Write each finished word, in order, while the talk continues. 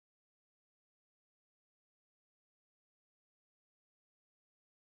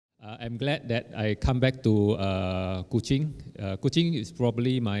I'm glad that I come back to Kuching. Kuching is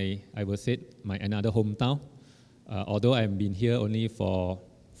probably I would say, my another hometown. Although I've been here only for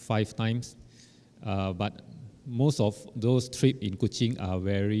 5 times, but most of those trips in Kuching are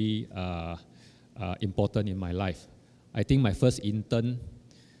very important in my life. I think my first intern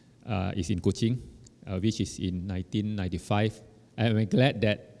is in Kuching, which is in 1995. I'm glad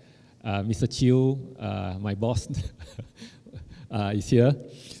that Mr. Chee, my boss, is here.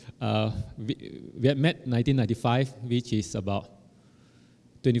 We had met 1995, which is about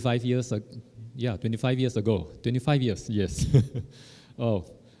 25 years ago. Yeah, 25 years ago. 25 years, yes. Oh,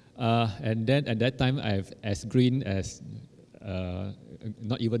 and then at that time, I've as green as,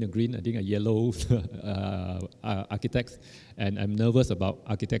 not even a green, I think a yellow architect. And I'm nervous about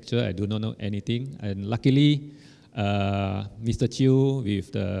architecture. I do not know anything. And luckily, Mr. Chew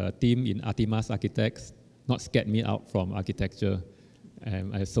with the team in Artemis Architects not scared me out from architecture.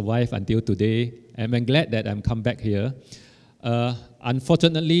 And I survived until today. And I'm glad that I'm come back here.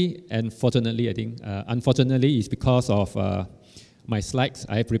 Unfortunately, and fortunately, I think, unfortunately is because of my slides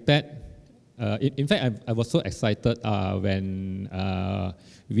I prepared. In fact, I was so excited when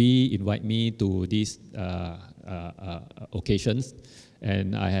we invite me to these occasions,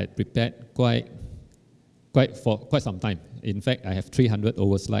 and I had prepared for quite some time. In fact, I have 300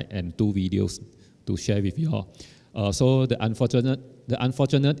 over slides and 2 videos to share with you all. So the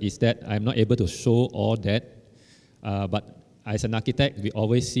unfortunate is that I'm not able to show all that, but as an architect, we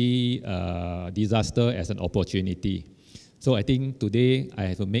always see disaster as an opportunity. So I think today I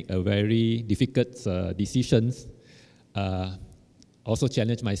have to make a very difficult decisions, also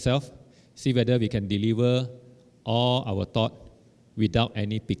challenge myself, see whether we can deliver all our thought without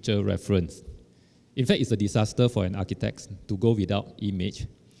any picture reference. In fact, it's a disaster for an architect to go without image.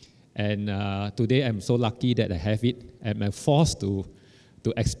 And today I'm so lucky that I have it, and I'm forced to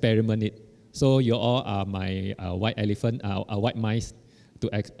experiment it. So you all are my white elephant, white mice to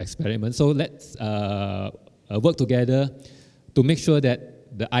experiment. So let's work together to make sure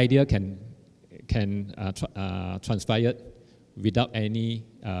that the idea can transpire without any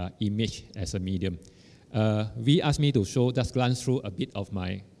image as a medium. We asked me to just glance through a bit of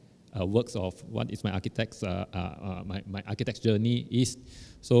my works of what is my architect's my architect's journey is.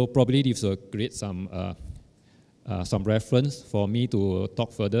 So probably this will create some reference for me to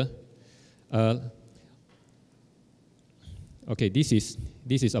talk further. Okay, this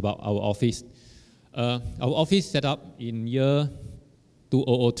is about our office. Our office set up in year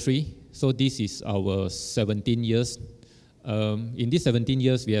 2003. So this is our 17 years. In these 17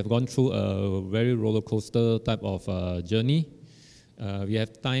 years, we have gone through a very roller coaster type of journey. We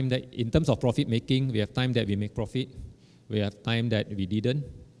have time that, in terms of profit making, we have time that we make profit. We have time that we didn't.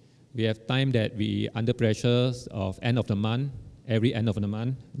 We have time that we under pressures of end of the month, every end of the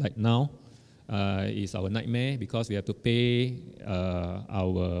month, like now, is our nightmare because we have to pay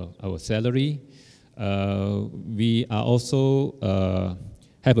our salary. We are also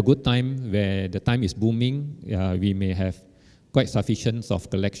have a good time where the time is booming. We may have quite sufficient of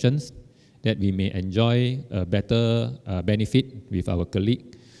collections that we may enjoy a better benefit with our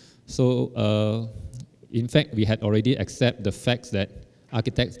colleague. So in fact, we had already accepted the fact that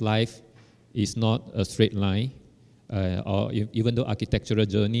architect's life is not a straight line, or even though architectural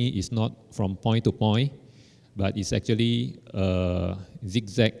journey is not from point to point, but it's actually a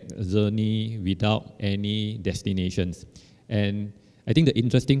zigzag journey without any destinations. And I think the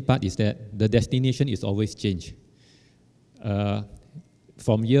interesting part is that the destination is always changed.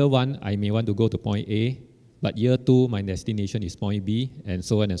 From year 1, I may want to go to point A, but year 2, my destination is point B, and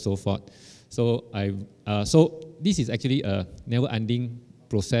so on and so forth. So so this is actually a never-ending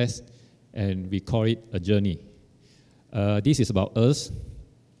process, and we call it a journey. This is about us.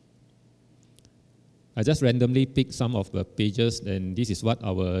 I just randomly picked some of the pages, and this is what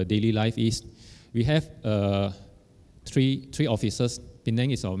our daily life is. We have three offices.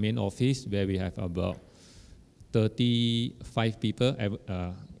 Penang is our main office, where we have about 35 people,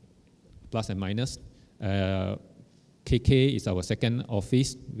 plus and minus. KK is our second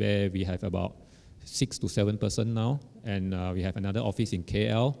office, where we have about 6 to 7 persons now. And we have another office in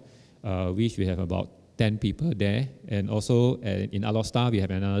KL, which we have about 10 people there. And also in Alostar, we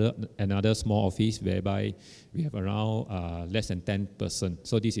have another small office whereby we have around less than 10 persons.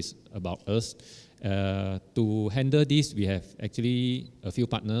 So this is about us. To handle this, we have actually a few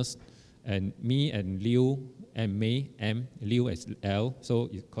partners, and me and Liu and May, M, Liu is L, so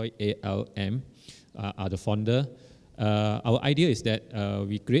you call it aLM, are the founder. Our idea is that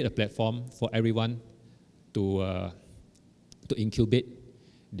we create a platform for everyone to incubate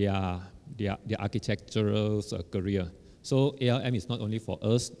their architectural career. So aLM is not only for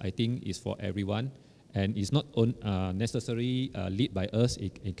us, I think it's for everyone. And it's not necessarily lead by us,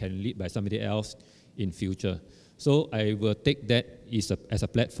 it can lead by somebody else in future. So I will take that as a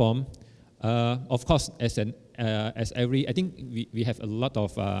platform. Of course, I think we have a lot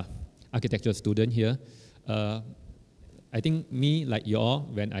of architecture students here. I think me, like you all,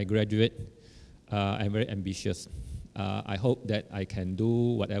 when I graduate, I'm very ambitious. I hope that I can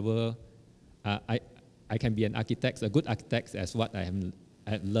do whatever, I can be an architect, a good architect, as what I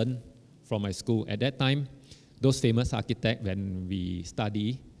have learned from my school. At that time, those famous architects, when we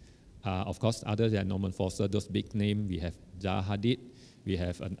study, of course, other than Norman Foster, those big names, we have Zaha Hadid, we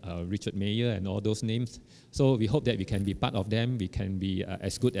have Richard Mayer and all those names. So we hope that we can be part of them, we can be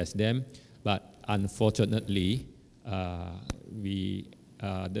as good as them. But unfortunately, the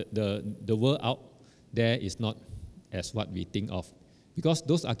world out there is not as what we think of. Because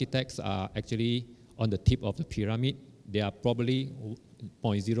those architects are actually on the tip of the pyramid. They are probably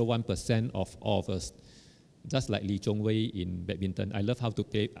 0.01% of all of us. Just like Lee Chong Wei in badminton. I love to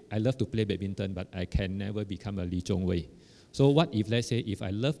play badminton, but I can never become a Lee Chong Wei. So what if, let's say, if I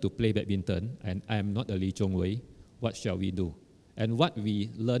love to play badminton and I am not a Lee Chong Wei, what shall we do? And what we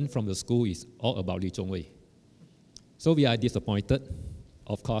learn from the school is all about Lee Chong Wei. So we are disappointed.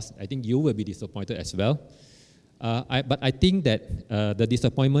 Of course, I think you will be disappointed as well. But I think that the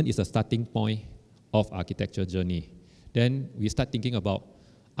disappointment is a starting point of architecture journey. Then we start thinking about,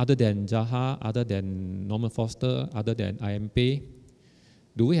 other than Zaha, other than Norman Foster, other than IMP,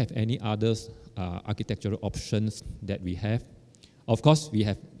 do we have any other architectural options that we have? Of course, we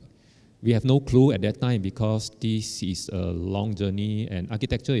have no clue at that time because this is a long journey, and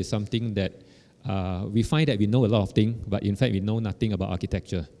architecture is something that we find that we know a lot of things, but in fact we know nothing about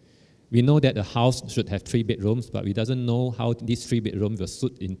architecture. We know that a house should have 3 bedrooms, but we doesn't know how these 3 bedrooms will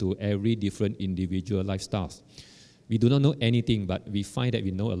suit into every different individual lifestyles. We do not know anything, but we find that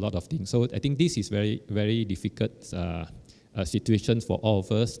we know a lot of things. So I think this is very, very difficult situation for all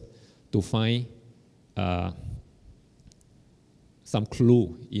of us to find some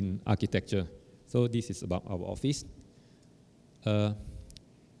clue in architecture. So this is about our office.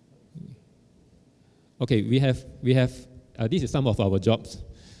 Okay, we have this is some of our jobs.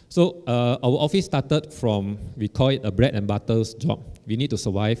 So our office started from, we call it a bread and butter job. We need to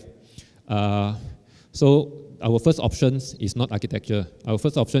survive. So our first option is not architecture. Our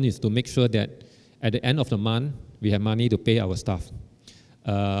first option is to make sure that at the end of the month, we have money to pay our staff.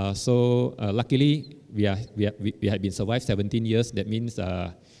 Luckily, we have been survived 17 years. That means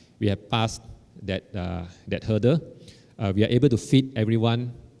we have passed that hurdle. We are able to feed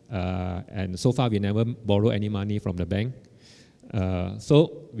everyone, and so far we never borrow any money from the bank.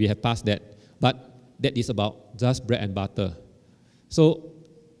 So we have passed that. But that is about just bread and butter. So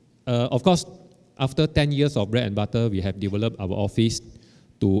of course, after 10 years of bread and butter, we have developed our office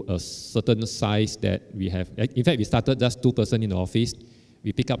to a certain size that we have. In fact, we started just 2 persons in the office.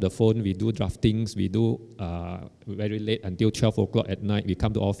 We pick up the phone, we do draftings, we do very late until 12 o'clock at night. We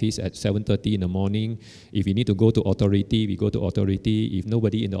come to office at 7:30 in the morning. If we need to go to authority, we go to authority. If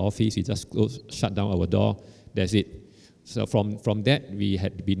nobody in the office, we just shut down our door. That's it. So from that, we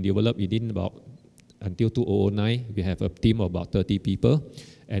had been developed within about, until 2009, we have a team of about 30 people.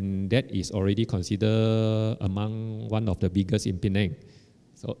 And that is already considered among one of the biggest in Penang.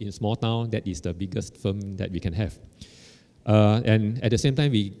 So in small town, that is the biggest firm that we can have. And at the same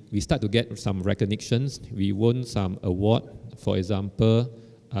time, we start to get some recognitions. We won some award. For example,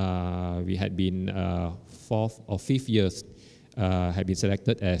 we had been 4th or 5th years, had been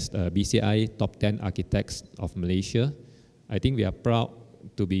selected as BCI Top 10 Architects of Malaysia. I think we are proud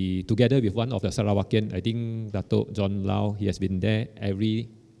to be together with one of the Sarawakian. I think Dato' John Lau, he has been there every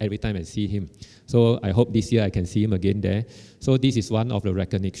time I see him. So I hope this year I can see him again there. So this is one of the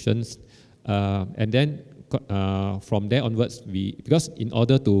recognitions. And then from there onwards, because in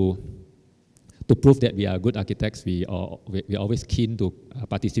order to prove that we are good architects, we are always keen to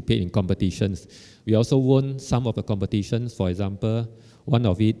participate in competitions. We also won some of the competitions. For example, one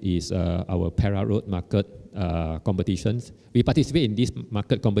of it is our Para Road Market competitions. We participate in this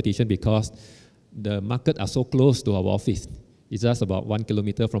market competition because the market are so close to our office. It's just about 1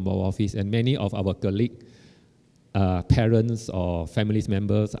 kilometer from our office, and many of our colleagues, parents or families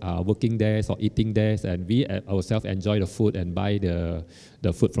members are working there or eating there, and we ourselves enjoy the food and buy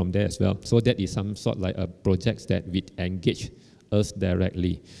the food from there as well. So that is some sort like a project that we engage us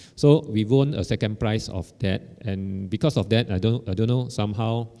directly. So we won a second prize of that, and because of that, I don't know,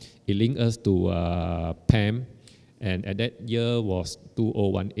 somehow it linked us to PAM, and at that year was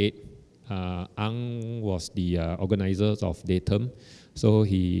 2018. Ang was the organizer of Datum. So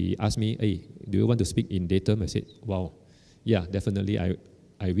he asked me, hey, do you want to speak in Datum? I said, wow, Yeah, definitely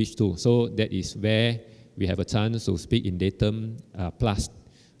I wish to. So that is where we have a chance to speak in Datum Plus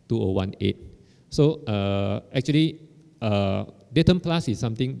 2018. So actually, Datum Plus is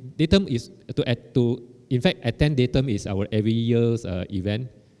something, Datum is in fact, attend Datum is our every year's event.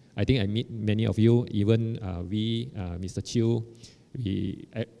 I think I meet many of you, even Mr. Chee,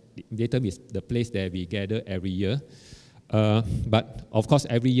 Datum is the place that we gather every year. But of course,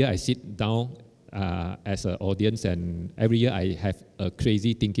 every year I sit down as an audience, and every year I have a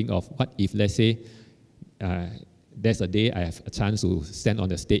crazy thinking of what if, let's say, there's a day I have a chance to stand on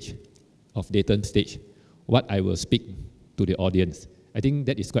the stage of Datum stage, what I will speak to the audience. I think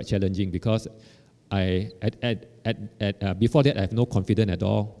that is quite challenging because before that I have no confidence at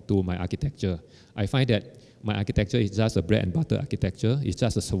all to my architecture. I find that my architecture is just a bread and butter architecture. It's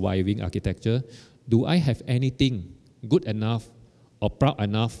just a surviving architecture. Do I have anything good enough or proud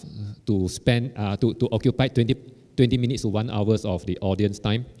enough to spend to occupy 20 minutes to 1 hour of the audience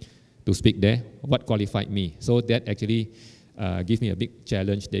time to speak there? What qualified me? So that actually gives me a big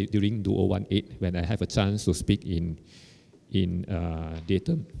challenge during 2018 when I have a chance to speak in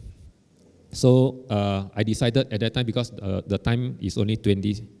Datum. So I decided at that time, because the time is only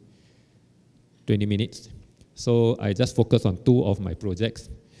 20 minutes, so I just focused on 2 of my projects,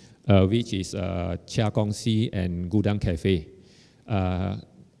 which is Chee and Gudang Cafe.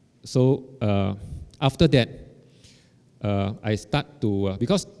 So after that, I start to,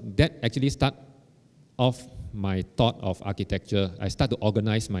 because that actually start off my thought of architecture. I start to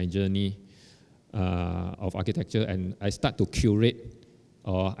organize my journey of architecture, and I start to curate,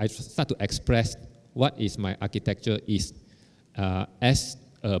 or I start to express what is my architecture is as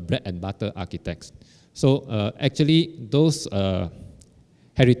a bread and butter architect. So actually those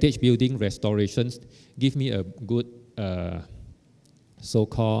heritage building restorations give me a good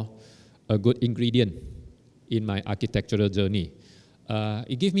so-called a good ingredient in my architectural journey.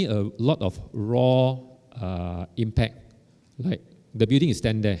 It gives me a lot of raw impact. Like the building is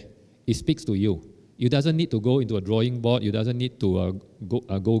stand there, it speaks to you. You doesn't need to go into a drawing board. You doesn't need to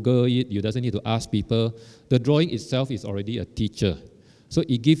Google it. You doesn't need to ask people. The drawing itself is already a teacher. So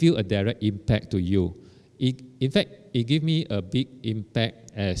it gives you a direct impact to you. In fact, it gave me a big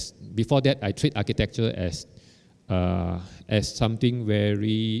impact as, before that, I treat architecture as something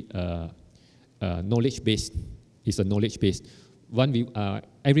very knowledge-based. It's a knowledge-based.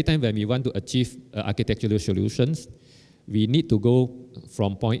 Every time when we want to achieve architectural solutions, we need to go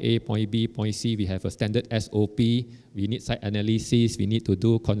from point A, point B, point C. We have a standard SOP. We need site analysis. We need to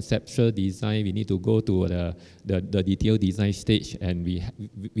do conceptual design. We need to go to the detailed design stage. And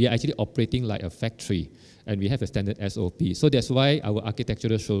we are actually operating like a factory. And we have a standard SOP. So that's why our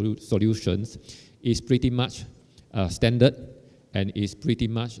architectural solutions is pretty much standard and is pretty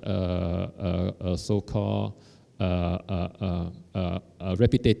much a so-called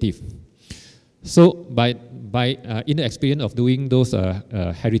repetitive. So in the experience of doing those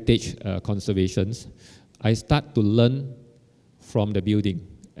heritage conservations, I start to learn from the building,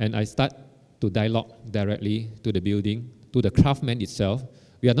 and I start to dialogue directly to the building, to the craftsman itself.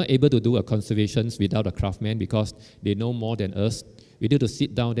 We are not able to do a conservations without a craftsman because they know more than us. We need to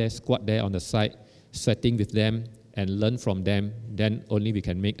sit down there, squat there on the site, sweating with them, and learn from them. Then only we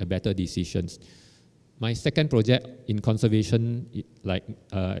can make a better decisions. My second project in conservation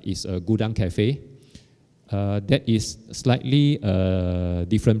is a Gudang Cafe. That is slightly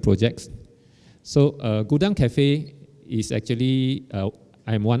different projects. So Gudang Cafe is actually,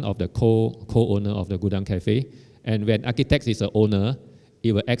 I'm one of the co-owner of the Gudang Cafe. And when architect is the owner,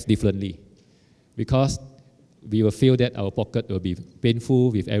 it will act differently. Because we will feel that our pocket will be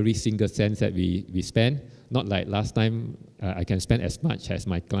painful with every single cent that we spend. Not like last time, I can spend as much as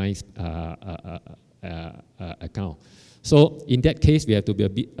my client's account. So in that case, we have to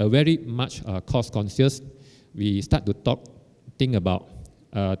be very much cost conscious. We start to think about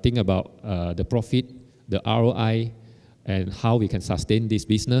the profit, the ROI, and how we can sustain this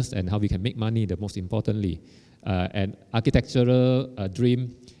business and how we can make money. The most importantly, and architectural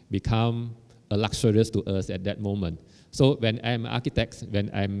dream become a luxurious to us at that moment. So when I'm an architect,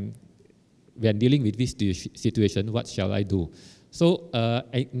 when dealing with this situation, what shall I do? So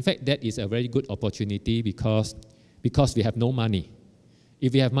in fact, that is a very good opportunity because we have no money.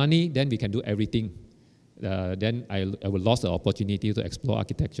 If we have money, then we can do everything. Then I will lose the opportunity to explore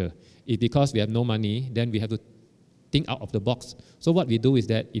architecture. If because we have no money, then we have to think out of the box. So what we do is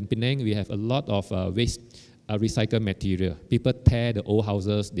that in Penang, we have a lot of waste recycled material. People tear the old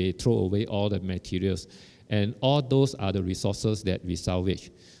houses, they throw away all the materials. And all those are the resources that we salvage.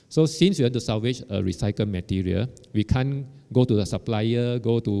 So since we have to salvage a recycled material, we can't go to the supplier,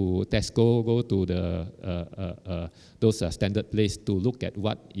 go to Tesco, go to the those standard place to look at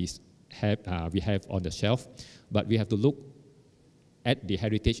what we have on the shelf, but we have to look at the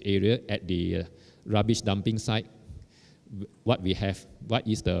heritage area, at the rubbish dumping site, what we have, what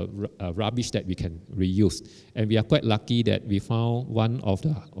is the rubbish that we can reuse. And we are quite lucky that we found one of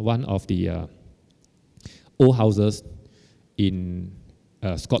the old houses in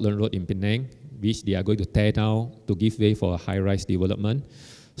Scotland Road in Penang, which they are going to tear down to give way for a high-rise development.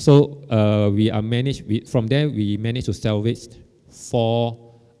 So from there we managed to salvage 4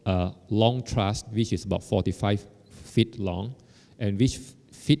 long truss, which is about 45 feet long, and which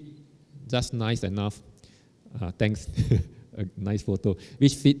fit just nice enough. Thanks, a nice photo.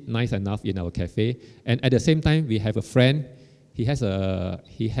 Which fit nice enough in our cafe. And at the same time, we have a friend. He has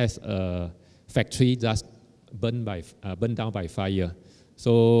a factory just burned down by fire.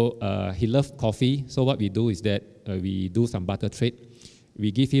 So he loves coffee. So what we do is that we do some barter trade.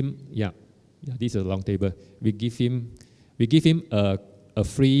 We give him, this is a long table. We give him a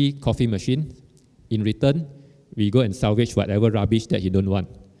free coffee machine. In return, we go and salvage whatever rubbish that he don't want.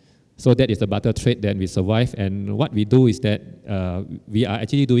 So that is the barter trade that we survive. And what we do is that we are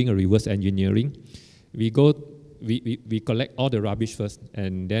actually doing a reverse engineering. We collect all the rubbish first,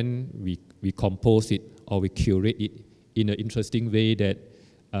 and then we compose it or we curate it in an interesting way that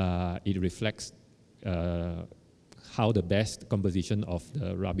it reflects how the best composition of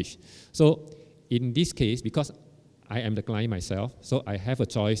the rubbish. So in this case, because I am the client myself, so I have a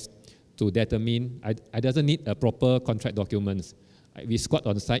choice to determine. I doesn't need a proper contract documents. We squat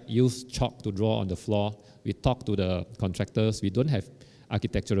on site, use chalk to draw on the floor. We talk to the contractors. We don't have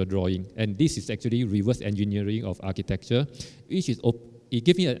architectural drawing. And this is actually reverse engineering of architecture, which is, it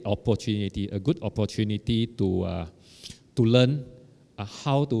gives me an opportunity, a good opportunity to learn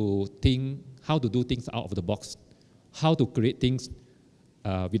how to do things out of the box, how to create things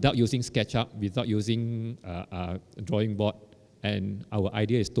without using SketchUp, without using a drawing board. And our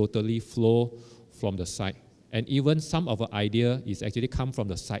idea is totally flow from the site. And even some of our idea is actually come from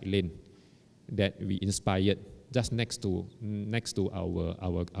the side lane that we inspired just next to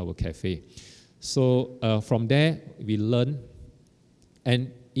our cafe. So from there we learn,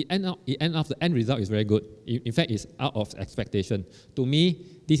 and the end result is very good. In fact, it's out of expectation. To me,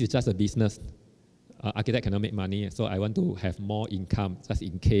 this is just a business. Architect cannot make money, so I want to have more income just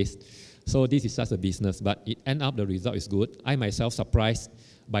in case. So this is just a business, but it end up the result is good. I myself surprised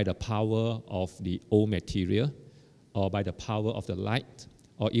by the power of the old material, or by the power of the light,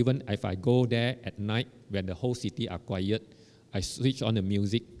 or even if I go there at night when the whole city are quiet, I switch on the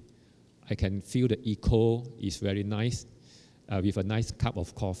music, I can feel the echo is very nice, with a nice cup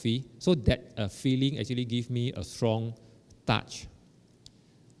of coffee. So that feeling actually gives me a strong touch.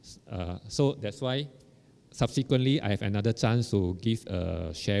 So that's why subsequently I have another chance to give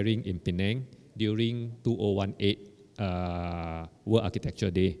a sharing in Penang during 2018 World Architecture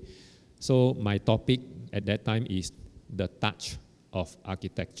Day. So my topic at that time is the touch of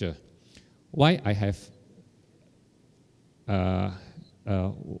architecture. Why I have,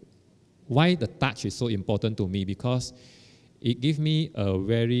 why the touch is so important to me? Because it gives me a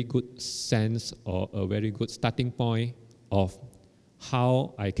very good sense or a very good starting point of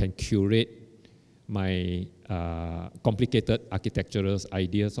how I can curate my complicated architectural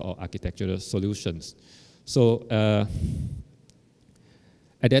ideas or architectural solutions. So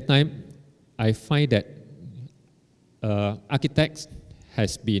at that time, I find that architects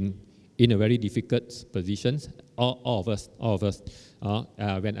has been in a very difficult position. All of us.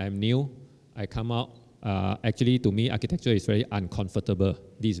 When I'm new, I come out. Actually, to me, architecture is very uncomfortable.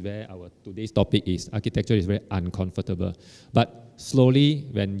 This is where our today's topic is. Architecture is very uncomfortable. But slowly,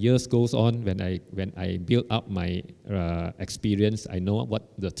 when years goes on, when I build up my experience, I know what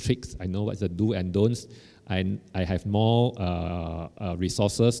the tricks, I know what the do and don'ts, and I have more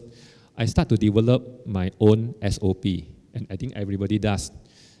resources. I start to develop my own SOP, and I think everybody does.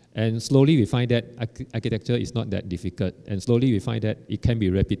 And slowly we find that architecture is not that difficult. And slowly we find that it can be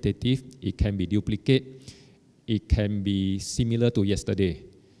repetitive, it can be duplicate, it can be similar to yesterday.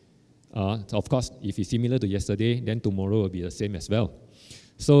 So of course, if it's similar to yesterday, then tomorrow will be the same as well.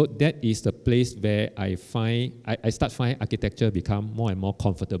 So that is the place where I start finding architecture become more and more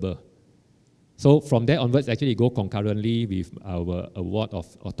comfortable. So from there onwards, actually go concurrently with our award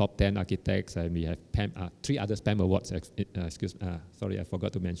of top 10 architects, and we have 3 other PAM awards, sorry, I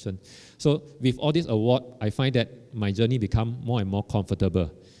forgot to mention. So with all these awards, I find that my journey become more and more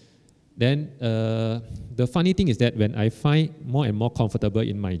comfortable. Then the funny thing is that when I find more and more comfortable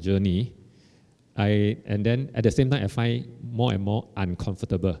in my journey, And then at the same time, I find more and more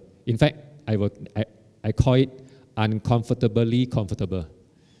uncomfortable. In fact, I call it uncomfortably comfortable,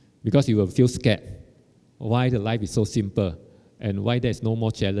 because you will feel scared. Why the life is so simple, and why there's no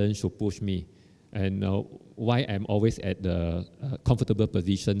more challenge to push me, and why I'm always at the comfortable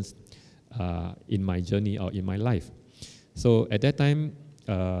positions in my journey or in my life. So at that time,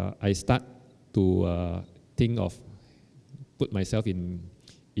 I start to think of put myself in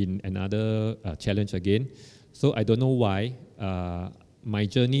another challenge again. So I don't know why my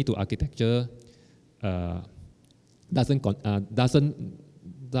journey to architecture doesn't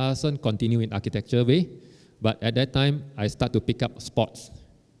continue in architecture way, but at that time I start to pick up sports.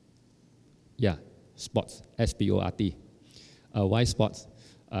 Yeah, sports, S-P-O-R-T. Why sports?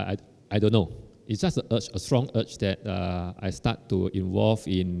 I don't know. It's just a strong urge that I start to involve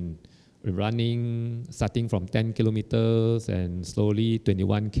in running, starting from 10 kilometers and slowly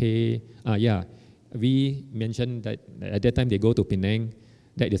 21K. Yeah, we mentioned that at that time they go to Penang.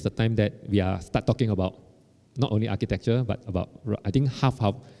 That is the time that we start talking about not only architecture, but about, I think half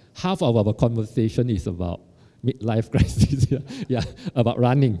of our conversation is about midlife crisis. Yeah, about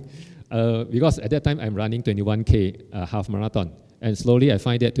running. Because at that time I'm running 21K half marathon, and slowly I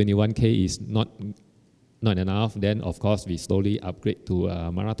find that 21K is not enough. Then of course we slowly upgrade to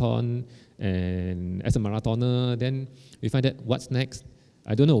a marathon, and as a marathoner, then we find that what's next.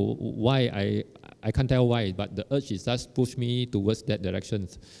 I don't know why, I can't tell why, but the urge is just push me towards that direction.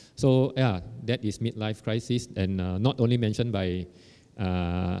 So yeah, that is midlife crisis, and not only mentioned by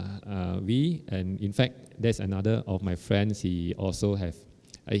we, and in fact there's another of my friends. He also have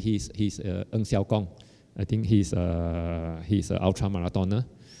he's Ng Xiao Kong. I think he's an ultra marathoner.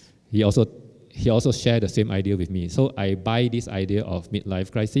 He also shared the same idea with me. So I buy this idea of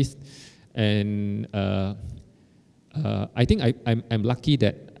midlife crisis, and I think I'm lucky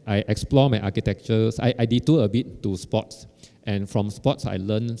that I explore my architectures. I detour a bit to sports, and from sports I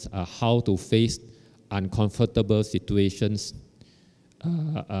learned how to face uncomfortable situations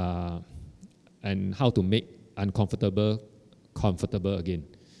and how to make uncomfortable comfortable again.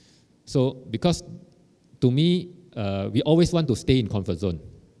 So because to me, we always want to stay in comfort zone.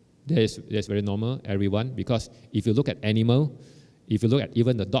 That's very normal, everyone, because if you look at animal, if you look at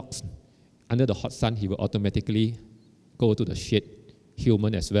even the dogs, under the hot sun, he will automatically go to the shade,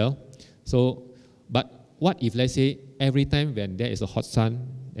 human as well. So, but what if, let's say, every time when there is a hot sun,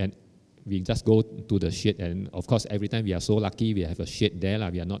 and we just go to the shade, and of course, every time we are so lucky, we have a shade there,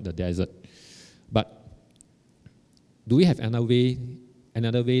 we are not the desert. But do we have another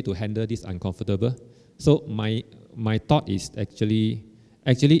way to handle this uncomfortable? So my thought is actually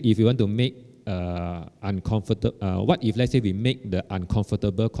if you want to make uncomfortable, what if, let's say, we make the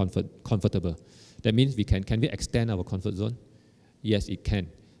uncomfortable comfortable? That means can we extend our comfort zone? Yes, it can.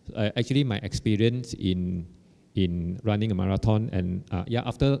 Actually, my experience in running a marathon, and yeah,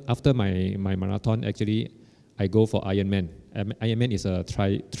 after my marathon, actually, I go for Ironman. Ironman is a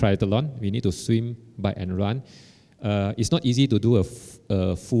triathlon. We need to swim, bike, and run. It's not easy to do a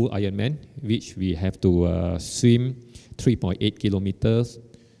full Ironman, which we have to swim 3.8 kilometers,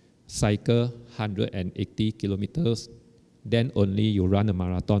 cycle 180 kilometers, then only you run a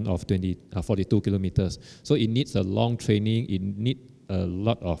marathon of 42 kilometers. So it needs a long training, it needs a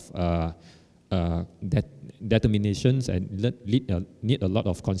lot of determinations, and need a lot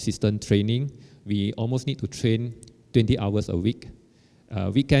of consistent training. We almost need to train 20 hours a week.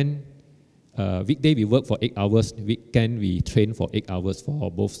 Weekday we work for 8 hours, weekend we train for 8 hours for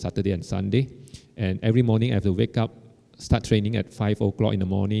both Saturday and Sunday. And every morning I have to wake up, start training at 5 o'clock in the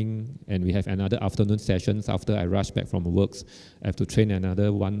morning, and we have another afternoon sessions after I rush back from works. I have to train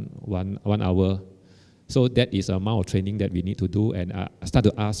another one hour. So that is the amount of training that we need to do, and I start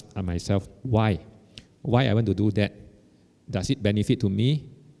to ask myself, why? Why I want to do that? Does it benefit to me?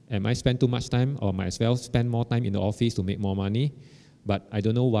 Am I spend too much time, or might as well spend more time in the office to make more money? But I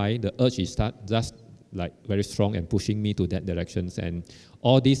don't know why the urge is just like very strong and pushing me to that directions. And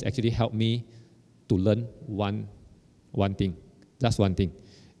all this actually helped me to learn one thing, just one thing,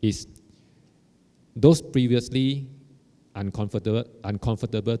 is those previously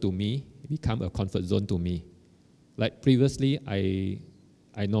uncomfortable to me become a comfort zone to me. Like previously,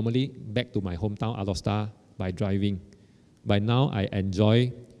 I normally back to my hometown, Alostar, by driving. By now, I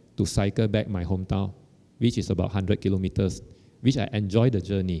enjoy to cycle back my hometown, which is about 100 kilometers, which I enjoy the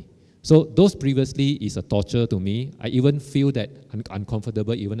journey. So those previously is a torture to me. I even feel that I'm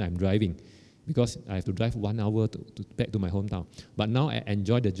uncomfortable even I'm driving, because I have to drive 1 hour back to my hometown. But now I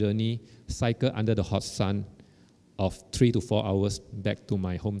enjoy the journey, cycle under the hot sun of 3 to 4 hours back to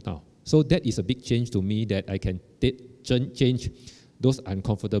my hometown. So that is a big change to me, that I can change those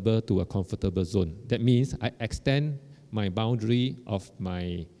uncomfortable to a comfortable zone. That means I extend my boundary of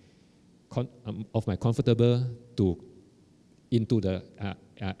my comfortable to into the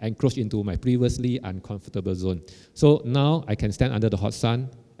encroach into my previously uncomfortable zone. So now I can stand under the hot sun.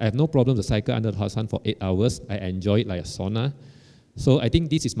 I have no problem to cycle under the hot sun for 8 hours. I enjoy it like a sauna. So I think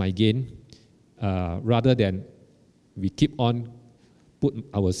this is my gain, rather than we keep on put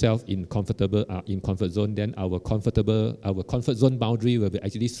ourselves in comfort zone, then our comfort zone boundary will be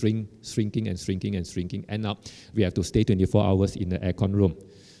actually shrinking. End up, we have to stay 24 hours in the aircon room.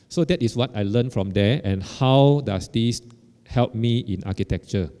 So that is what I learned from there, and how does this help me in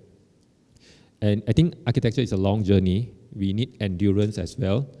architecture. And I think architecture is a long journey. We need endurance as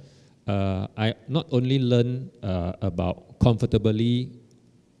well. I not only learn about comfortably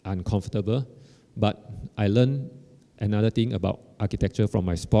uncomfortable, but I learned another thing about architecture from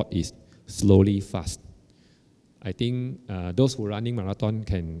my sport is slowly fast. I think those who are running marathon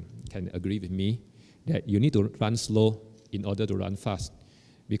can agree with me that you need to run slow in order to run fast,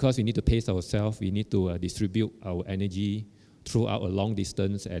 because we need to pace ourselves, we need to distribute our energy throughout a long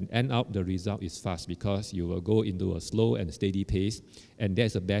distance, and end up the result is fast, because you will go into a slow and steady pace, and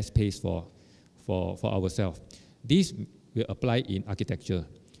that's the best pace for ourselves. This will apply in architecture.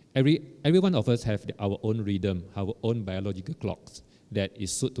 Every one of us have our own rhythm, our own biological clocks that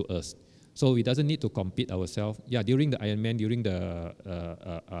is suited to us. So we doesn't need to compete ourselves. Yeah, during the Ironman, during the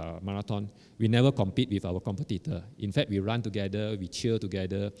marathon, we never compete with our competitor. In fact, we run together, we cheer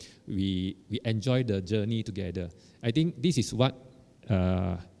together, we enjoy the journey together. I think this is what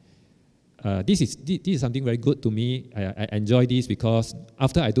this is something very good to me. I enjoy this because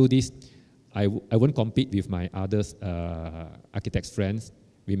after I do this, I won't compete with my other architects friends.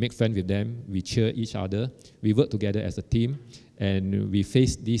 We make friends with them, we cheer each other, we work together as a team, and we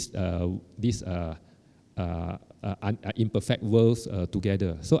face these imperfect worlds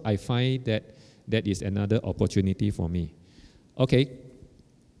together. So I find that is another opportunity for me. Okay,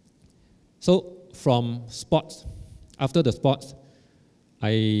 so from sports, after the sports,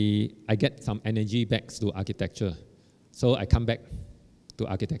 I get some energy back to architecture. So I come back to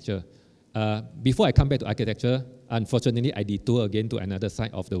architecture. Before I come back to architecture, unfortunately, I detour again to another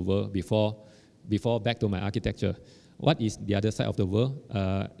side of the world before back to my architecture. What is the other side of the world?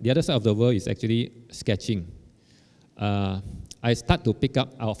 The other side of the world is actually sketching. I start to pick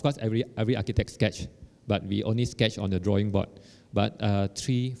up, of course, every architect sketch, but we only sketch on the drawing board. But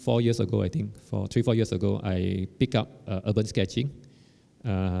 3-4 years ago, I think, 3-4 years ago, I pick up urban sketching,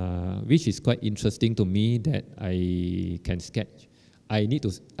 which is quite interesting to me that I can sketch. I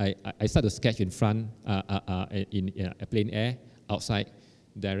start to sketch in front, in a plein air, outside,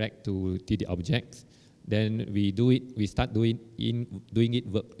 direct to the objects. Then we start doing it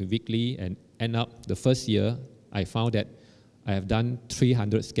weekly, and end up the first year, I found that I have done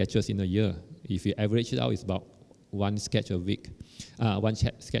 300 sketches in a year. If you average it out, it's about 1 sketch a week, 1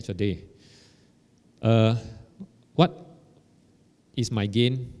 sketch a day. What is my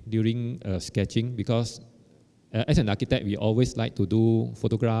gain during sketching? Because as an architect, we always like to do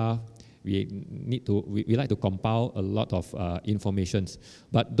photograph. We like to compile a lot of informations,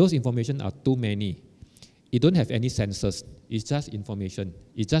 but those information are too many. It don't have any sensors. It's just information.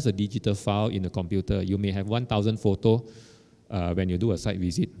 It's just a digital file in the computer. You may have 1,000 photos when you do a site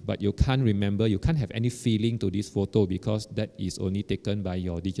visit, but you can't remember. You can't have any feeling to this photo because that is only taken by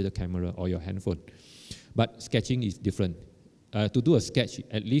your digital camera or your handphone. But sketching is different. To do a sketch,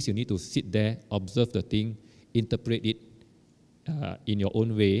 at least you need to sit there, observe the thing, interpret it in your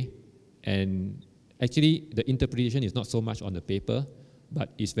own way, and actually the interpretation is not so much on the paper, but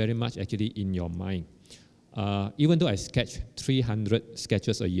it's very much actually in your mind. Even though I sketch 300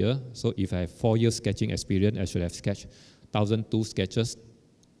 sketches a year, so if I have 4 years sketching experience, I should have sketched 1,002 sketches.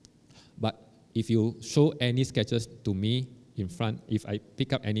 But if you show any sketches to me in front, if I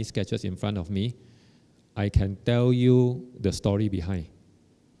pick up any sketches in front of me, I can tell you the story behind.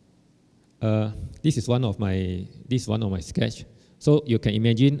 This is one of my sketch. So you can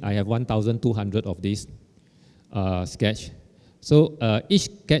imagine I have 1,200 of these sketch. So each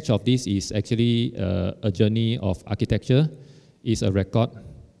sketch of this is actually a journey of architecture. It's a record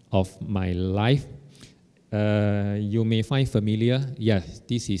of my life. You may find familiar. Yes,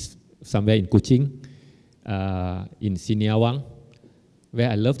 this is somewhere in Kuching, in Siniawang,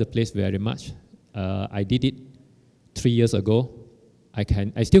 where I love the place very much. I did it 3 years ago.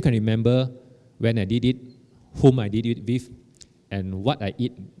 I still can remember when I did it, whom I did it with, and what I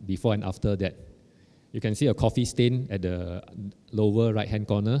eat before and after that. You can see a coffee stain at the lower right-hand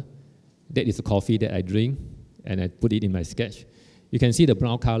corner. That is the coffee that I drink, and I put it in my sketch. You can see the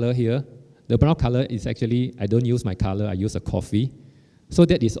brown color here. The brown color is actually, I don't use my color, I use a coffee. So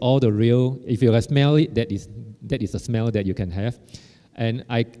that is all the real, if you smell it, that is the smell that you can have. And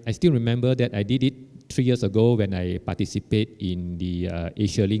I still remember that I did it 3 years ago when I participated in the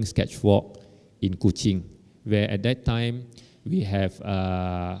aLM sketch walk in Kuching, where at that time we have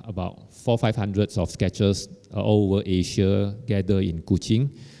about 400-500 of sketchers all over Asia gathered in Kuching.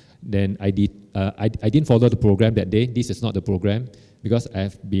 Then I didn't follow the program that day. This is not the program because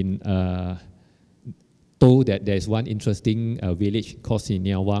I've been told that there's one interesting village called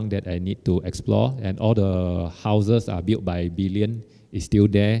Siniawang that I need to explore, and all the houses are built by Billion, is still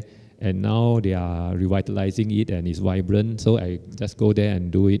there, and now they are revitalizing it and it's vibrant. So I just go there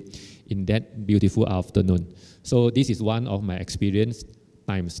and do it in that beautiful afternoon. So this is one of my experience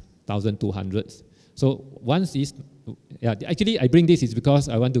times 1,200. So once is, yeah, actually I bring this is because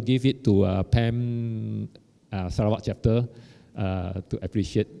I want to give it to PAM Sarawak chapter to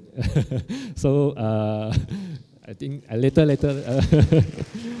appreciate. So I think later.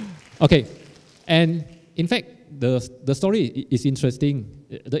 Okay, and in fact the story is interesting.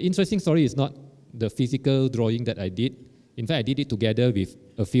 The interesting story is not the physical drawing that I did. In fact, I did it together with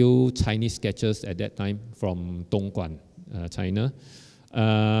a few Chinese sketchers at that time from Dongguan, China.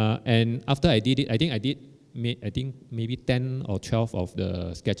 And after I did it, I think maybe 10 or 12 of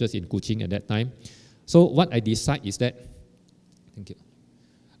the sketches in Kuching at that time. So what I decide is that, thank you.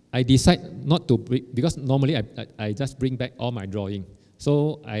 I decide not to bring, because normally I just bring back all my drawing.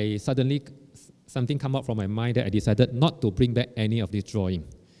 So I suddenly, something come up from my mind that I decided not to bring back any of this drawing.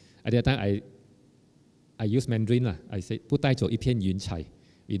 At that time, I use Mandarin. I said, 不带走一片云彩.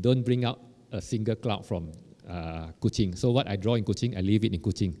 We don't bring out a single cloud from Kuching. So what I draw in Kuching, I leave it in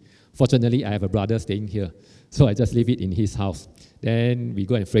Kuching. Fortunately, I have a brother staying here. So I just leave it in his house. Then we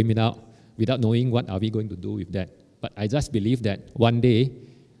go and frame it out without knowing what are we going to do with that. But I just believe that one day,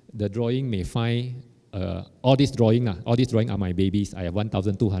 the drawing may find, all these drawing are my babies. I have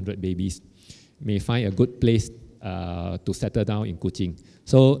 1,200 babies. May find a good place to settle down in Kuching.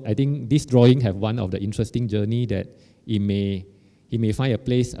 So I think this drawing have one of the interesting journey that he may find a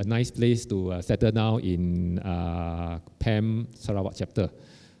place, a nice place to settle down in PAM Sarawak chapter.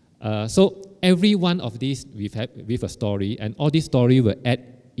 So every one of these with a story, and all these story will add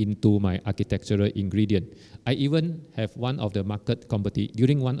into my architectural ingredient. I even have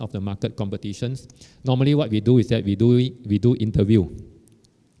during one of the market competitions. Normally, what we do is that we do interview.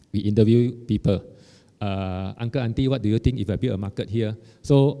 We interview people. Uncle, auntie, what do you think if I build a market here?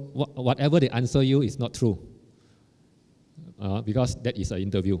 So whatever they answer you is not true, because that is an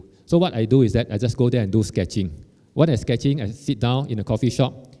interview. So what I do is that I just go there and do sketching. When I'm sketching, I sit down in a coffee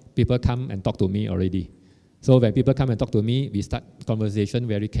shop. People come and talk to me already. So when people come and talk to me, we start conversation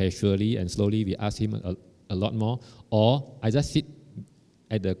very casually, and slowly we ask him a lot more. Or I just sit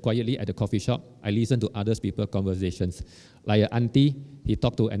quietly at the coffee shop. I listen to other people's conversations. Like an auntie, he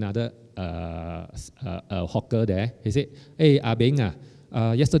talked to another hawker there. He said, "Hey, Abeng,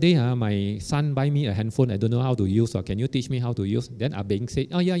 yesterday my son buy me a handphone. I don't know how to use. Can you teach me how to use?" Then Abeng said,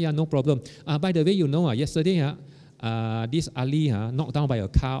 "Oh yeah, no problem. By the way, you know, yesterday this Ali knocked down by a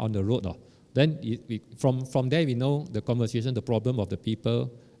car on the road." Then from there we know the conversation, the problem of the people,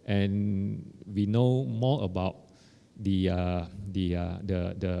 and we know more about the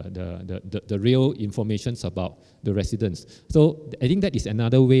real informations about the residents. So I think that is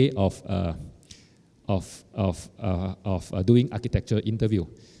another way of doing architecture interview.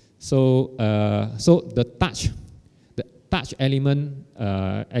 So the touch element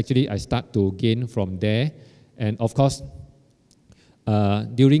actually I start to gain from there, and of course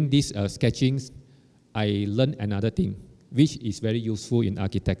during these sketchings I learned another thing which is very useful in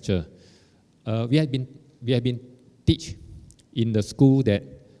architecture. We have been teach in the school that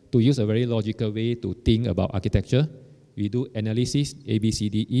to use a very logical way to think about architecture. We do analysis, A, B, C,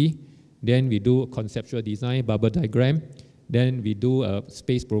 D, E. Then we do conceptual design, bubble diagram. Then we do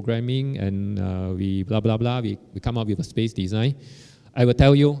space programming, and we blah, blah, blah. We come up with a space design. I will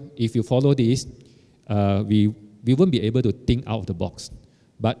tell you, if you follow this, we won't be able to think out of the box.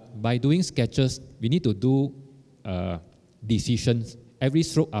 But by doing sketches, we need to do decisions. Every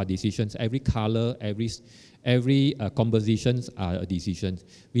stroke are decisions. Every color, every compositions are decisions.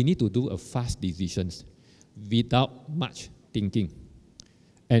 We need to do a fast decisions without much thinking.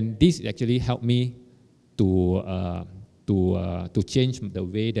 And this actually helped me to change the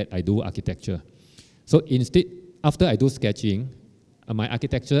way that I do architecture. So instead, after I do sketching, my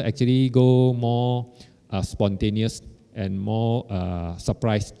architecture actually go more spontaneous and more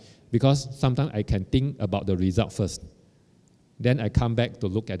surprised, because sometimes I can think about the result first. Then I come back to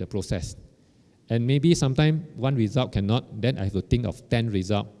look at the process. And maybe sometimes one result cannot, then I have to think of 10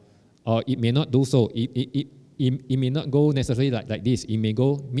 results. Or it may not do so. It it may not go necessarily like this. It may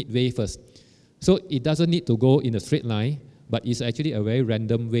go midway first. So it doesn't need to go in a straight line, but it's actually a very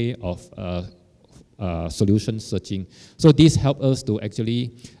random way of solution searching. So this helps us to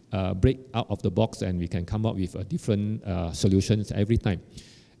actually break out of the box, and we can come up with different solutions every time.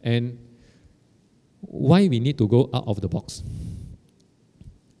 And why we need to go out of the box?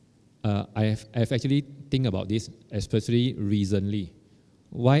 I have actually think about this, especially recently.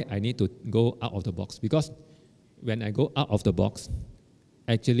 Why I need to go out of the box? Because when I go out of the box,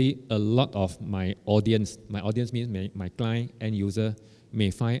 actually a lot of my audience means my client, end user,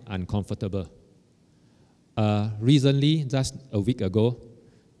 may find uncomfortable. Recently, just a week ago,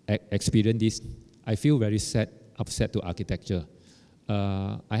 I experienced this. I feel very sad, upset to architecture.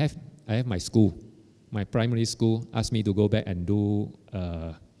 I have my school, my primary school, asked me to go back and do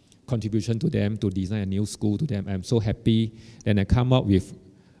contribution to them, to design a new school to them. I'm so happy. Then I come up with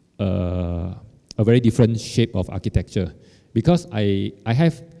a very different shape of architecture. Because I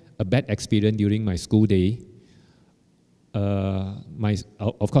have a bad experience during my school day.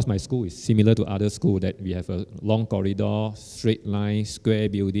 Of course, my school is similar to other schools, that we have a long corridor, straight line, square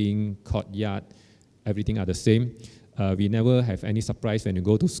building, courtyard, everything are the same. We never have any surprise when you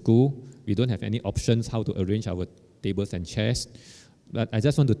go to school. We don't have any options how to arrange our tables and chairs. But I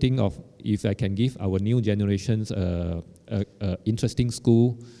just want to think of if I can give our new generations a interesting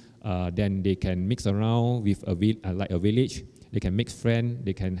school, then they can mix around with like a village. They can make friends.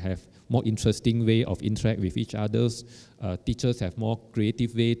 They can have more interesting way of interact with each others. Teachers have more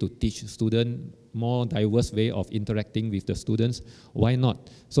creative way to teach students, more diverse way of interacting with the students. Why not?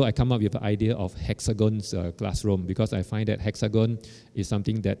 So I come up with the idea of hexagons classroom, because I find that hexagon is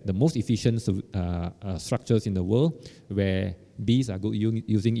something that the most efficient structures in the world, where bees are good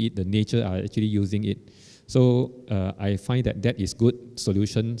using it, the nature are actually using it. So I find that that is good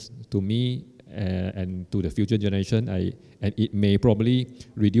solutions to me and to the future generation. And it may probably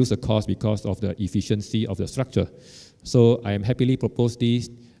reduce the cost because of the efficiency of the structure. So I am happily propose this.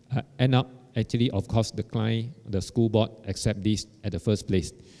 End up actually, of course, the client, the school board accept this at the first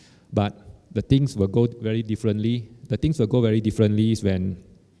place. But the things will go very differently. The things will go very differently is when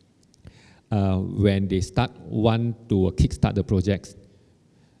they want to kickstart the projects.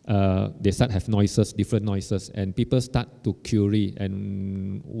 They start have noises, different noises, and people start to query.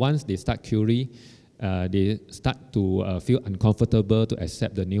 And once they start query, they start to feel uncomfortable to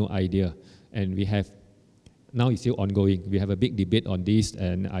accept the new idea. And we have, now it's still ongoing. We have a big debate on this,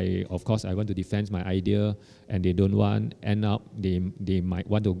 and of course, I want to defend my idea, and they don't want. End up, they might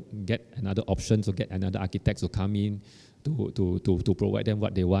want to get another option, to get another architect to come in to provide them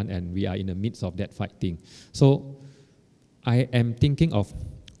what they want, and we are in the midst of that fighting. So I am thinking of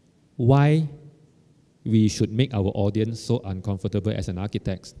why we should make our audience so uncomfortable as an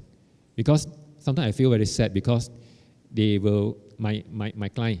architect. Because sometimes I feel very sad, because they will, my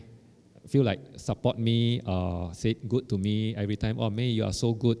client feel like support me or say good to me every time. Oh, May, you are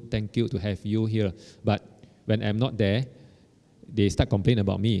so good, thank you to have you here. But when I'm not there, they start complaining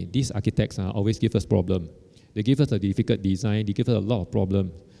about me. These architects always give us problem. They give us a difficult design, they give us a lot of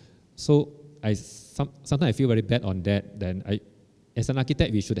problem. So sometimes I feel very bad on that. Then as an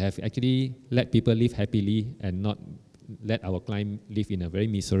architect, we should have actually let people live happily and not let our client live in a very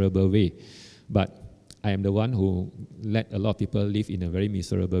miserable way. But I am the one who let a lot of people live in a very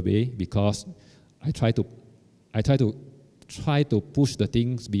miserable way, because I try to push the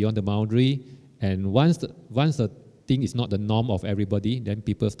things beyond the boundary. And once the thing is not the norm of everybody, then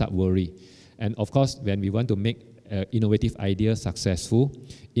people start worry. And of course, when we want to make innovative ideas successful,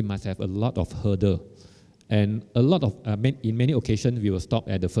 it must have a lot of hurdle. And a lot of, in many occasions, we will stop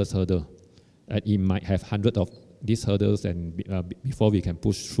at the first hurdle. It might have hundreds of these hurdles, and before we can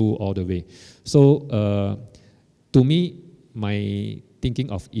push through all the way. So to me, my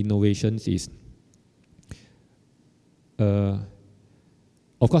thinking of innovations is,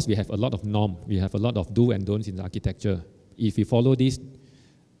 of course, we have a lot of norm. We have a lot of do and don'ts in architecture. If we follow this,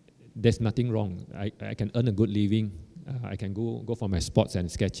 there's nothing wrong. I can earn a good living. I can go for my sports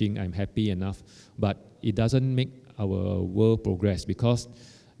and sketching. I'm happy enough. But it doesn't make our world progress, because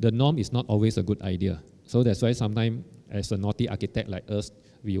the norm is not always a good idea. So that's why sometimes, as a naughty architect like us,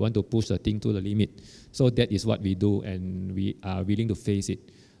 we want to push the thing to the limit. So that is what we do, and we are willing to face it.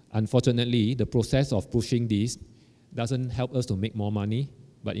 Unfortunately, the process of pushing this doesn't help us to make more money,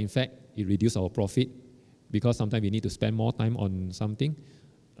 but in fact, it reduces our profit, because sometimes we need to spend more time on something.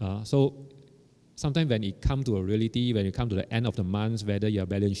 So sometimes when it comes to a reality, when it comes to the end of the month, whether your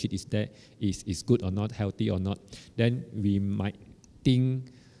balance sheet is good or not, healthy or not, then we might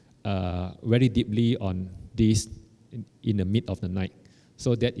think very deeply on this in the mid of the night.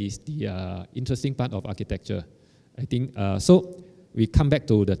 So that is the interesting part of architecture. I think, so we come back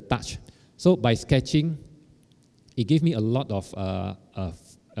to the touch. So by sketching, it gave me a lot of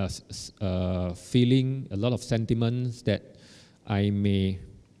feeling, a lot of sentiments that I may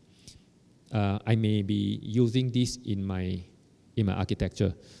be using this in my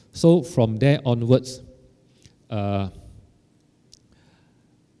architecture. So from there onwards, I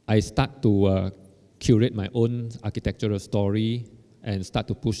start to curate my own architectural story and start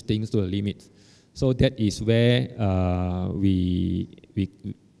to push things to the limits. So that is where we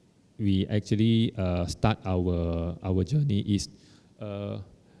actually start our journey. Is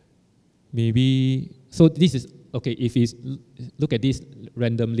maybe, so this is okay. If you look at this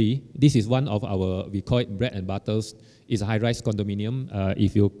randomly, this is one of our, we call it bread and butters. It's a high-rise condominium.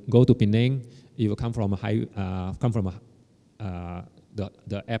 If you go to Penang, you will come from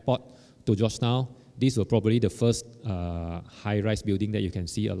the airport to Georgetown. This was probably the first high-rise building that you can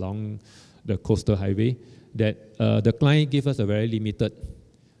see along the coastal highway. That the client gave us a very limited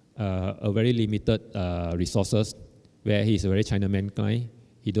resources, where he's a very Chinaman client.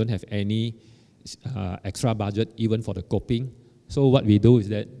 He don't have any extra budget even for the coping. So what we do is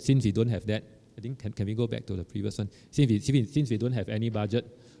that, since we don't have that, I think, can we go back to the previous one? Since we don't have any budget,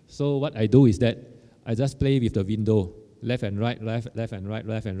 so what I do is that I just play with the window, left and right, left and right,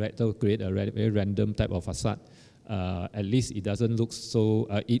 left and right, to create a very random type of facade. At least it doesn't look so,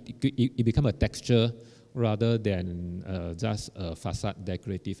 it becomes a texture rather than just a facade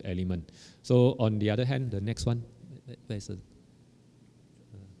decorative element. So on the other hand, the next one, where's the,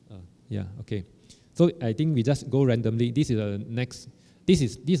 yeah, okay. So I think we just go randomly. This is the next, this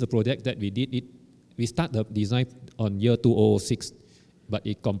is a project that we did. We start the design on year 2006, but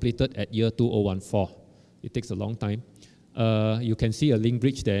it completed at year 2014. It takes a long time. You can see a link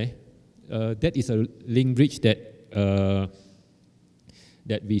bridge there. That is a link bridge that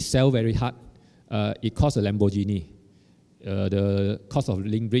we sell very hard. It costs a Lamborghini. The cost of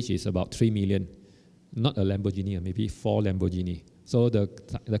link bridge is about 3 million. Not a Lamborghini, maybe 4 Lamborghini. So the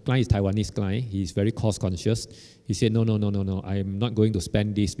client is Taiwanese client. He's very cost conscious. He said, no, I'm not going to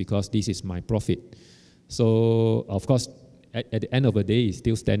spend this because this is my profit. So of course, at the end of the day, it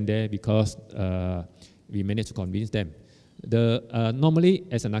still stand there because we managed to convince them. Normally,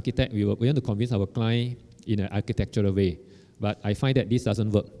 as an architect, we want to convince our client in an architectural way, but I find that this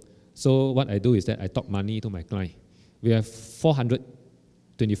doesn't work. So what I do is that I talk money to my client. We have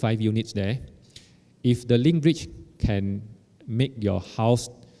 425 units there. If the link bridge can make your house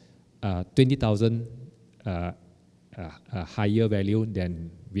 20,000 higher value than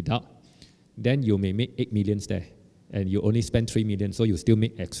without, then you may make 8 million there, and you only spend 3 million, so you still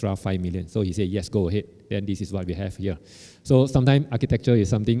make extra 5 million. So he said, yes, go ahead. Then this is what we have here. So sometimes architecture is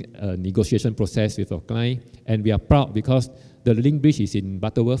something, a negotiation process with our client, and we are proud because the link bridge is in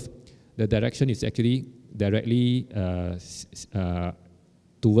Butterworth. The direction is actually directly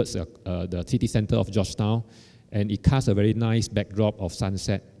towards the city center of Georgetown, and it casts a very nice backdrop of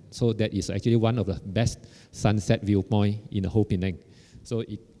sunset. So that is actually one of the best sunset viewpoint in the whole Penang. So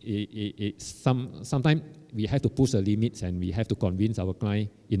sometimes we have to push the limits and we have to convince our client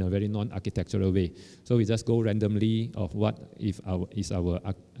in a very non-architectural way. So we just go randomly of what is our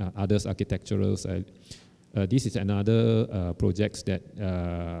others architecturals. This is another project that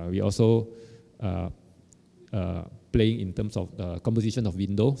we also playing in terms of the composition of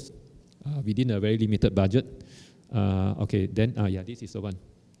windows within a very limited budget. Okay, then yeah, this is the one.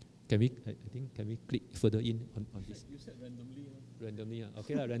 Can we? I think can we click further in on this? You said randomly. Randomly,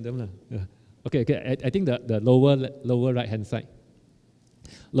 okay, random. Okay. I think the lower right hand side.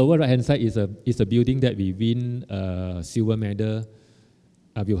 Lower right hand side is a building that we win silver medal.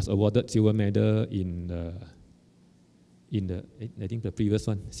 We was awarded silver medal in the I think the previous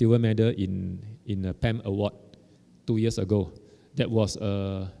one, silver medal in the PAM award 2 years ago. That was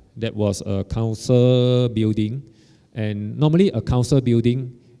a council building, and normally a council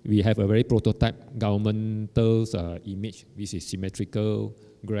building, we have a very prototype governmental image, which is symmetrical,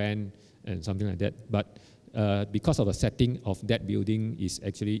 grand, and something like that. But because of the setting of that building is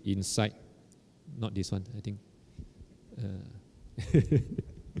actually inside, not this one, I think.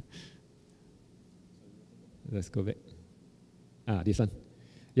 Let's go back. This one.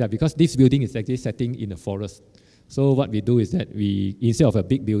 Yeah, because this building is actually setting in a forest. So what we do is that we, instead of a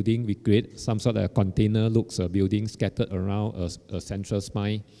big building, we create some sort of container looks building scattered around a central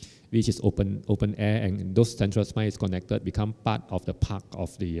spine, which is open air, and those central spines connected become part of the park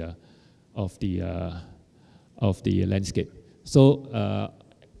of the landscape. So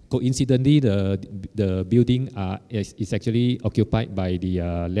coincidentally, the building is actually occupied by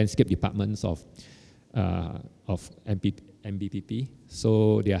the landscape departments of MBPP,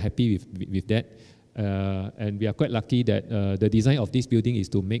 so they are happy with that. And we are quite lucky that the design of this building is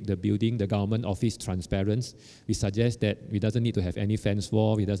to make the building, the government office, transparent. We suggest that we doesn't need to have any fence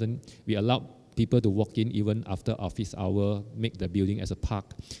wall. We allow people to walk in even after office hour, make the building as a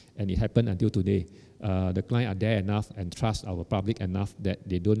park, and it happened until today. The client are there enough and trust our public enough that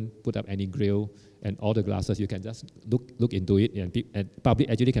they don't put up any grill and all the glasses. You can just look into it, and public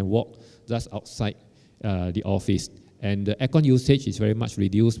actually can walk just outside the office. And the aircon usage is very much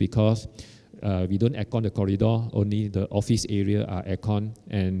reduced because we don't aircon the corridor, only the office area are aircon,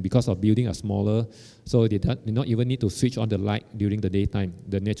 and because of building are smaller, so they do not even need to switch on the light during the daytime.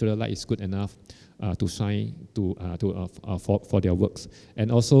 The natural light is good enough to shine for their works.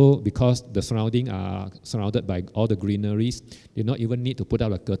 And also because the surrounding are surrounded by all the greeneries, they not even need to put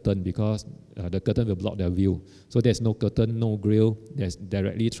out a curtain because the curtain will block their view. So there's no curtain, no grill, there's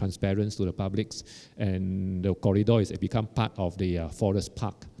directly transparent to the publics, and the corridor is become part of the forest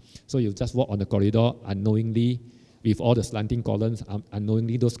park. So you just walk on the corridor unknowingly with all the slanting columns,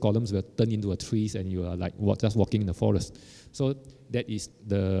 unknowingly those columns will turn into trees and you are like just walking in the forest. So that is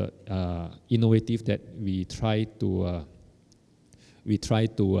the innovative that we try to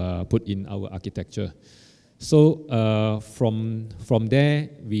put in our architecture. So from there,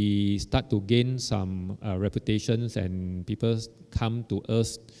 we start to gain some reputations and people come to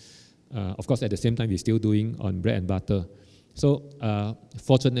us. Of course, at the same time, we're still doing on bread and butter. So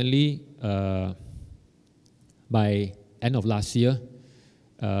fortunately, by end of last year,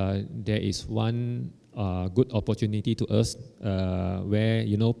 there is one good opportunity to us where,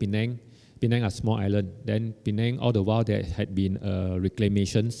 you know, Penang a small island. Then Penang, all the while there had been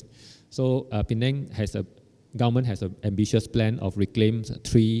reclamations. So government has an ambitious plan of reclaim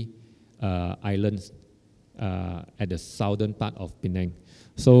 3 islands at the southern part of Penang.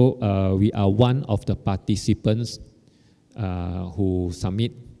 So we are one of the participants who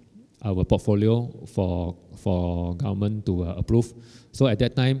submit our portfolio for government to approve. So at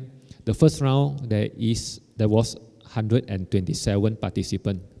that time, the first round, there was 127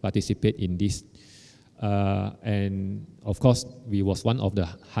 participants participate in this. And of course, we was one of the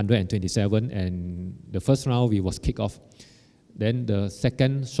 127, and the first round, we was kicked off. Then the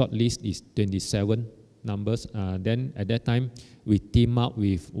second short list is 27 numbers. Then at that time, we team up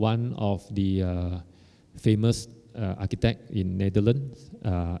with one of the famous architect in Netherlands,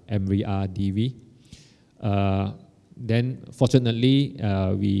 MRDV. Then fortunately,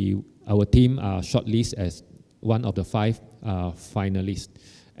 our team are shortlisted as one of the 5 finalists.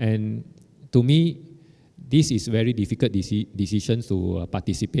 And to me, this is very difficult decisions to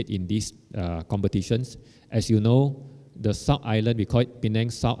participate in these competitions. As you know, the South Island, we call it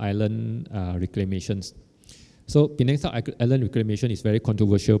Penang South Island Reclamations. So Penang South Island Reclamation is very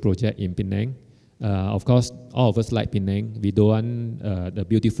controversial project in Penang. Of course, all of us like Penang. We don't want the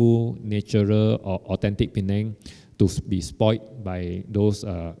beautiful, natural, or authentic Penang to be spoiled by those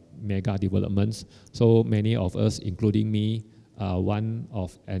mega developments. So many of us, including me,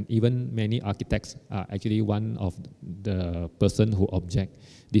 and even many architects are actually one of the person who object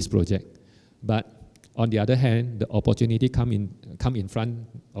this project. But on the other hand, the opportunity come in front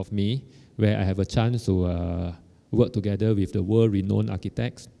of me, where I have a chance to work together with the world-renowned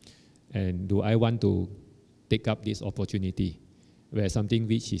architects. And do I want to take up this opportunity, where something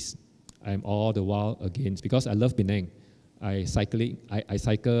which is I'm all the while against, because I love Penang. I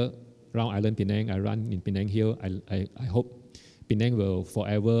cycle around Island Penang. I run in Penang Hill. I hope Penang will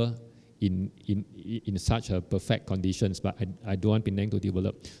forever in such a perfect conditions. But I don't want Penang to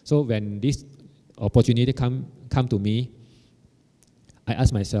develop. So when this opportunity come to me, I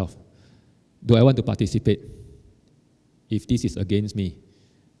ask myself, do I want to participate if this is against me?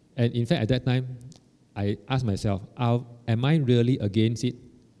 And in fact, at that time, I asked myself, am I really against it?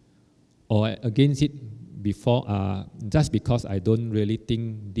 Or against it before, just because I don't really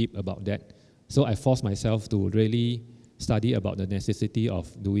think deep about that. So I forced myself to really study about the necessity of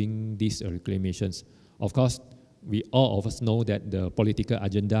doing these reclamations. Of course, we all of us know that the political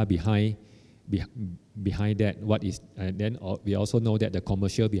agenda behind that, and then we also know that the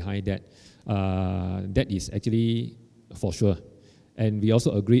commercial behind that, that is actually for sure. And we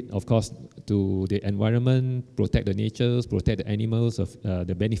also agreed, of course, to the environment, protect the natures, protect the animals,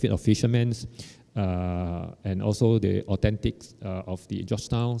 the benefit of fishermen, and also the authentics of the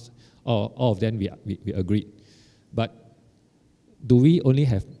Georgetown. All of them we agreed. But do we only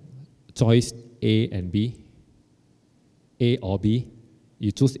have choice A and B? A or B?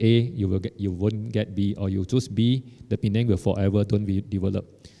 You choose A, you won't get B, or you choose B, the Penang will forever don't be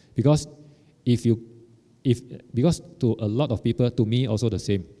developed. Because because to a lot of people, to me also the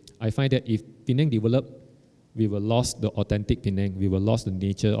same, I find that if Penang develop, we will lose the authentic Penang, we will lose the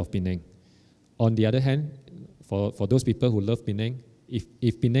nature of Penang. On the other hand, for those people who love Penang,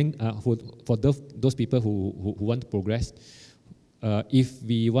 if Penang, for those people who want to progress, if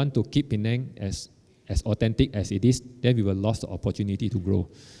we want to keep Penang as authentic as it is, then we will lose the opportunity to grow.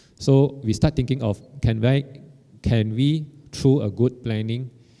 So we start thinking of, can we, through a good planning,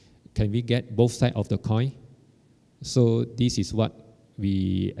 can we get both sides of the coin? So this is what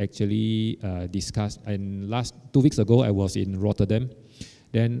we actually discussed. And 2 weeks ago, I was in Rotterdam.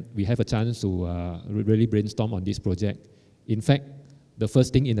 Then we have a chance to really brainstorm on this project. In fact, the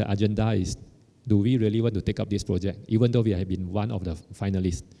first thing in the agenda is, do we really want to take up this project, even though we have been one of the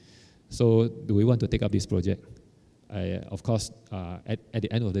finalists? So do we want to take up this project? Of course, at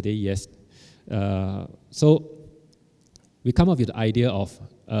the end of the day, yes. So we come up with the idea of,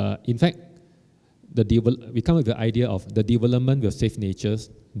 in fact, we come up with the idea of the development will save nature,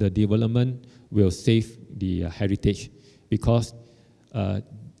 the development will save the heritage, because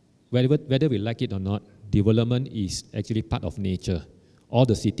whether we like it or not, development is actually part of nature. All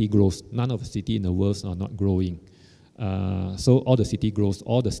the city grows. None of the city in the world are not growing. So all the city grows.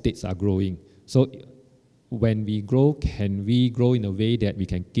 All the states are growing. So when we grow, can we grow in a way that we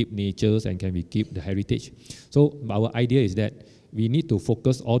can keep nature and can we keep the heritage? So our idea is that we need to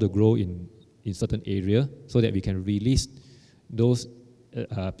focus all the growth in certain area so that we can release those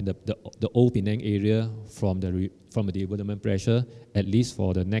the old Penang area from the development pressure, at least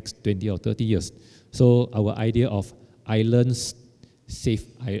for the next 20 or 30 years. So our idea of islands, safe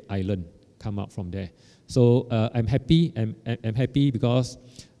island, come out from there. So I'm happy. I'm happy because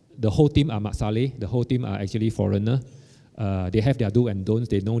the whole team are Mak Saleh. The whole team are actually foreigner. They have their do and don'ts.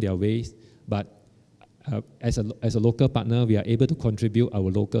 They know their ways. But as a local partner, we are able to contribute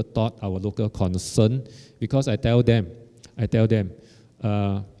our local thought, our local concern. Because I tell them,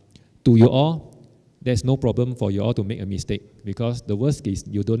 to you all, there's no problem for you all to make a mistake. Because the worst is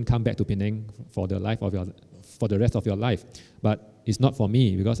you don't come back to Penang for the rest of your life. But it's not for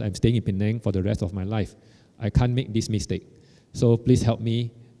me, because I'm staying in Penang for the rest of my life. I can't make this mistake. So please help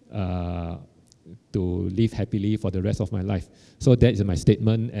me to live happily for the rest of my life. So that is my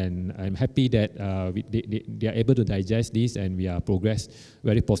statement, and I'm happy that they are able to digest this, and we are progress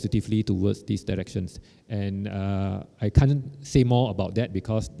very positively towards these directions. And I can't say more about that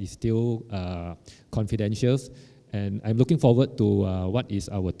because it's still confidential. And I'm looking forward to what is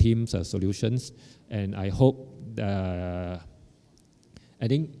our team's solutions. And I hope, I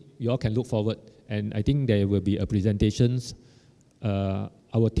think you all can look forward. And I think there will be a presentations.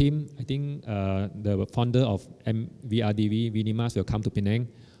 Our team, I think the founder of VRDV, Vinimas, will come to Penang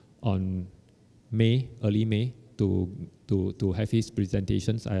on early May, to have his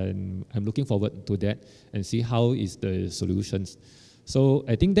presentations. And I'm looking forward to that and see how is the solutions. So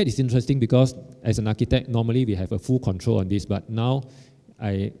I think that is interesting because as an architect, normally we have a full control on this, but now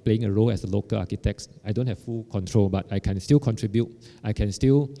I playing a role as a local architect. I don't have full control, but I can still contribute. I can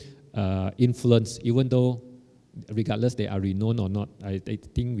still influence, even though regardless they are renowned or not. I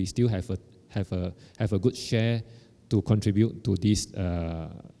think we still have a good share to contribute to this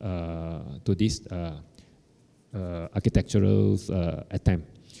architectural attempt.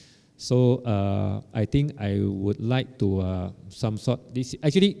 So I think I would like to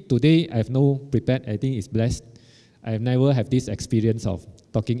actually today I have no prepared. I think it's blessed. I have never had this experience of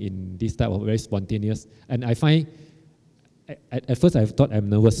talking in this type of very spontaneous. And I find, at first I thought I'm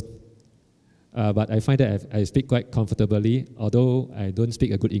nervous. But I find that I speak quite comfortably, although I don't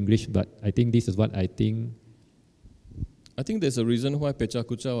speak a good English, but I think this is what I think. I think there's a reason why Pecha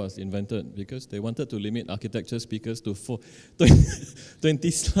Kucha was invented, because they wanted to limit architecture speakers to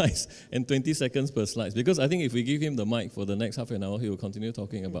 20 slides and 20 seconds per slide. Because I think if we give him the mic for the next half an hour, he will continue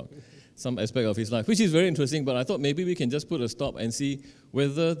talking about some aspect of his life, which is very interesting, but I thought maybe we can just put a stop and see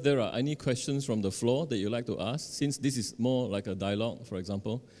whether there are any questions from the floor that you'd like to ask, since this is more like a dialogue, for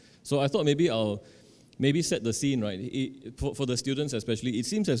example. So I thought maybe I'll set the scene, right? For the students especially, it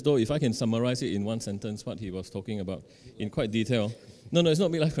seems as though if I can summarize it in one sentence, what he was talking about in quite detail. No, it's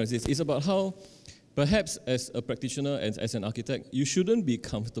not midlife crisis. It's about how perhaps as a practitioner, as an architect, you shouldn't be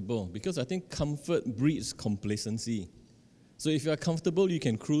comfortable, because I think comfort breeds complacency. So if you are comfortable, you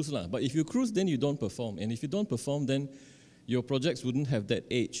can cruise lah. But if you cruise, then you don't perform. And if you don't perform, then your projects wouldn't have that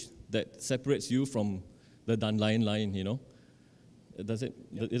edge that separates you from the dandelion line, you know? Does it?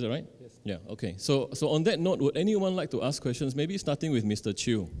 Yeah. Is it right? Yes. Yeah, okay. So on that note, would anyone like to ask questions? Maybe starting with Mr.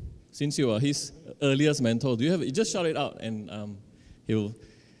 Chew. Since you are his earliest mentor, do you have, just shout it out and he'll...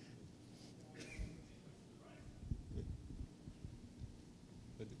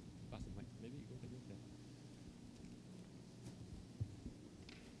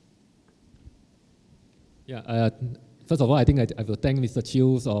 Yeah. First of all, I think I will thank Mr.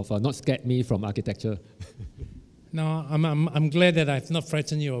 Chiu for not scared me from architecture. No, I'm glad that I've not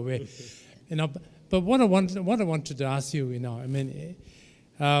frightened you away. But what I wanted to ask you, I mean,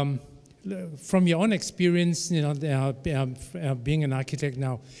 from your own experience, being an architect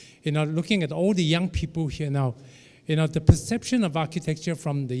now, looking at all the young people here now, the perception of architecture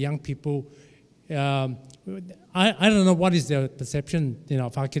from the young people, I don't know what is their perception,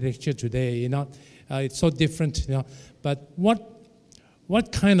 of architecture today. It's so different. But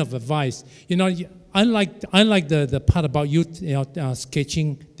what kind of advice? I like the part about you,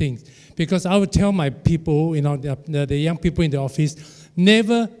 sketching things, because I would tell my people, the young people in the office,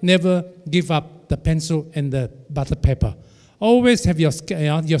 never give up the pencil and the butter paper. Always have your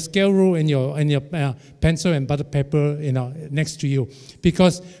scale rule and your pencil and butter paper, next to you,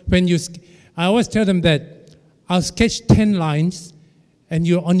 because I always tell them that I'll sketch 10 lines, and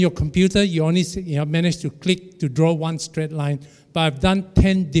on your computer you only manage to click to draw one straight line, but I've done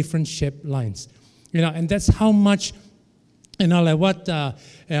 10 different shaped lines. And that's how much, like what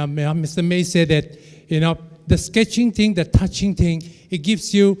Mr. May said, that, the sketching thing, the touching thing, it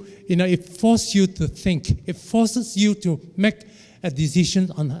gives you, it forces you to think. It forces you to make a decision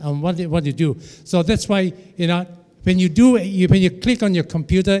on what you do. So that's why, when you click on your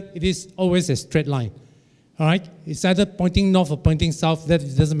computer, it is always a straight line. All right? It's either pointing north or pointing south. That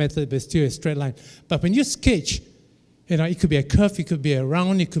doesn't matter, but it's still a straight line. But when you sketch, it could be a curve, it could be a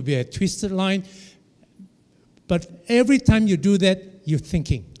round, it could be a twisted line. But every time you do that, you're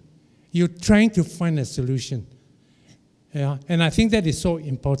thinking. You're trying to find a solution. And I think that is so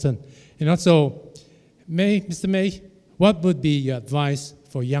important. So, Mr. May, what would be your advice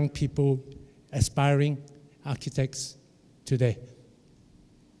for young people, aspiring architects today?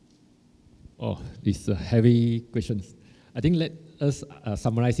 Oh, it's a heavy question. I think let us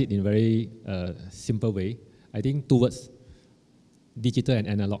summarize it in a very simple way. I think 2 words: digital and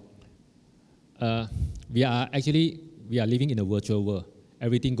analog. We are living in a virtual world.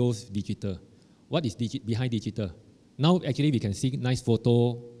 Everything goes digital. What is behind digital? Now actually we can see nice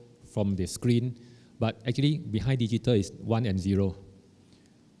photo from the screen, but actually behind digital is 1 and 0.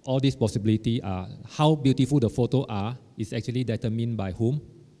 All these possibilities are, how beautiful the photo are is actually determined by whom?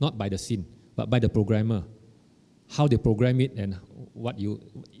 Not by the scene, but by the programmer. How they program it and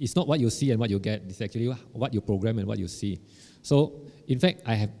it's not what you see and what you get, it's actually what you program and what you see. So in fact,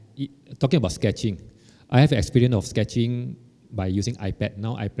 talking about sketching, I have experience of sketching by using iPad.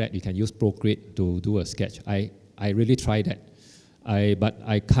 Now iPad, you can use Procreate to do a sketch. I really tried that. But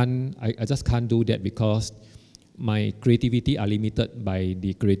I just can't do that because my creativity are limited by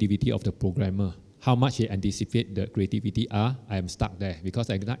the creativity of the programmer. How much they anticipate the creativity are, I am stuck there because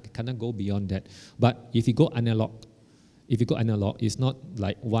I cannot go beyond that. But if you go analog, it's not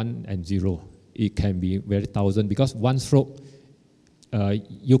like 1 and 0. It can be very 1,000 because one stroke,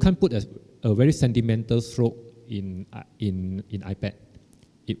 you can't put a very sentimental stroke in iPad.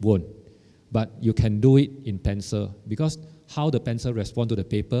 It won't. But you can do it in pencil because how the pencil responds to the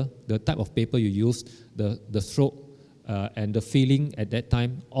paper, the type of paper you use, the stroke, and the feeling at that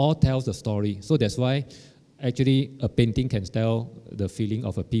time all tells the story. So that's why actually a painting can tell the feeling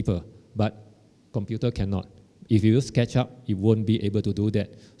of a people, but computer cannot. If you use SketchUp, it won't be able to do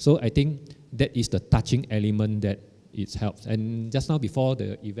that. So I think that is the touching element that it helps. And just now before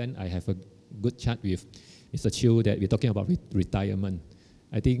the event, I have a good chat with Mr. Chiu that we're talking about retirement.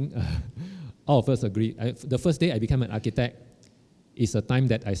 I think all of us agree. The first day I became an architect is a time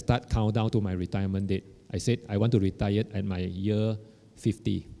that I start countdown to my retirement date. I said I want to retire at my year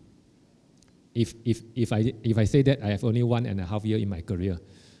 50. If I say that, I have only 1.5 years in my career.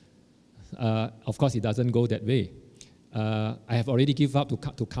 Of course, it doesn't go that way. I have already given up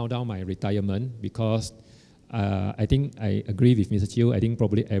to count down my retirement because I think I agree with Mr. Chiu. I think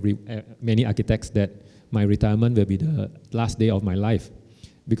probably many architects that my retirement will be the last day of my life.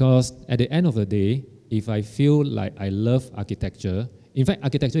 Because at the end of the day, if I feel like I love architecture, in fact,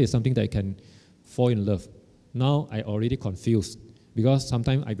 architecture is something that I can fall in love. Now I already confused because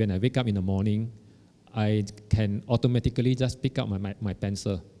sometimes when I wake up in the morning, I can automatically just pick up my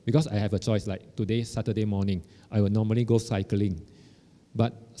pencil because I have a choice. Like today, Saturday morning, I will normally go cycling,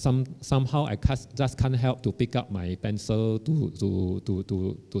 but somehow I just can't help to pick up my pencil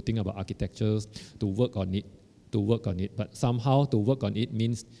to think about architecture, to work on it. But somehow to work on it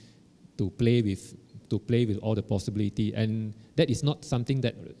means to play with all the possibility, and that is not something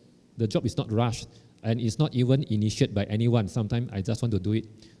that the job is not rushed, and it's not even initiated by anyone. Sometimes I just want to do it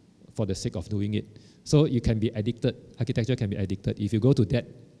for the sake of doing it. So you can be addicted. Architecture can be addicted. If you go to that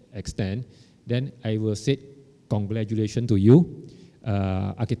extent, then I will say congratulations to you.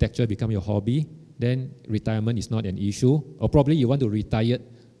 Architecture become your hobby, then retirement is not an issue. Or probably you want to retire,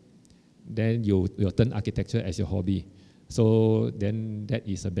 then you will turn architecture as your hobby. So then that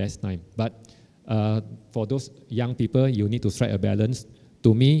is the best time. But for those young people, you need to strike a balance.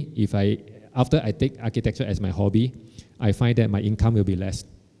 To me, after I take architecture as my hobby, I find that my income will be less.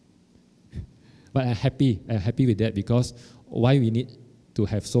 But I'm happy with that, because why we need to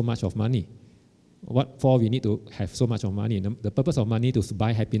have so much of money? What for we need to have so much of money? The purpose of money is to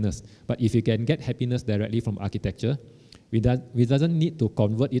buy happiness. But if you can get happiness directly from architecture, we doesn't need to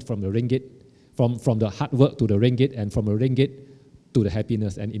convert it from the ringgit, from the hard work to the ringgit, and from the ringgit to the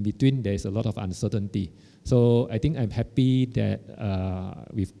happiness. And in between, there is a lot of uncertainty. So I think I'm happy that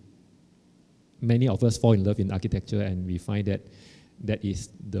many of us fall in love in architecture, and we find that that is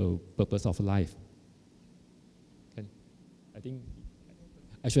the purpose of life. And I think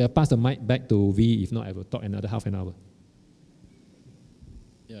I should have passed the mic back to V. If not, I will talk another half an hour.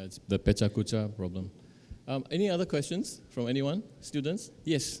 Yeah, it's the Pecha Kucha problem. Any other questions from anyone? Students?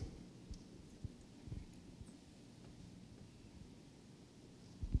 Yes.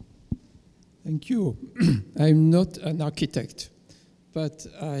 Thank you. I'm not an architect, but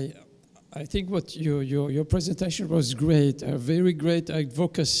I think what your presentation was great, a very great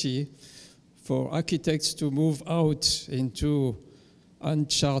advocacy for architects to move out into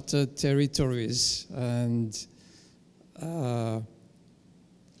uncharted territories. And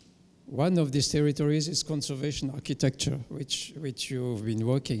one of these territories is conservation architecture, which you've been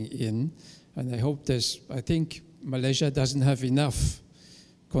working in. And I think Malaysia doesn't have enough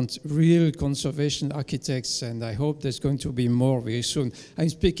real conservation architects, and I hope there's going to be more very soon. I'm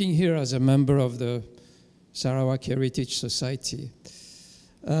speaking here as a member of the Sarawak Heritage Society.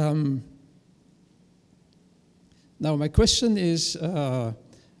 Now, my question is,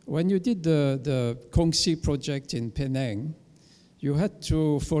 when you did the Kongsi project in Penang, you had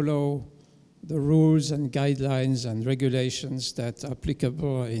to follow the rules and guidelines and regulations that are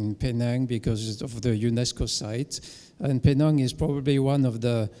applicable in Penang because of the UNESCO site. And Penang is probably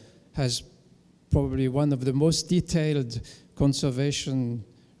has probably one of the most detailed conservation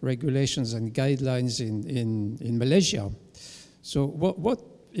regulations and guidelines in Malaysia. So what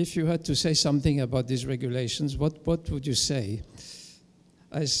if you had to say something about these regulations, what would you say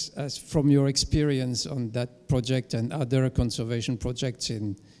as from your experience on that project and other conservation projects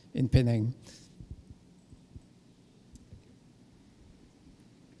in Penang?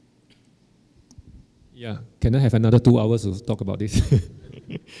 Yeah, can I have another 2 hours to talk about this?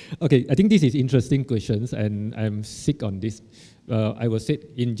 Okay, I think this is interesting questions, and I'm sick on this. I will say,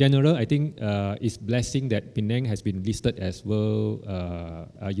 in general, I think it's blessing that Penang has been listed as World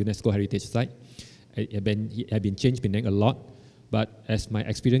UNESCO Heritage Site. It have been changed Penang a lot, but as my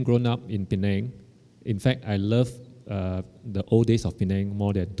experience grown up in Penang, in fact, I love the old days of Penang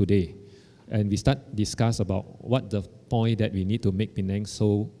more than today. And we start discuss about what the point that we need to make Penang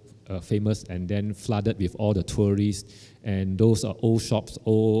so famous and then flooded with all the tourists, and those are old shops,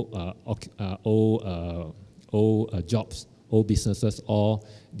 old jobs, old businesses all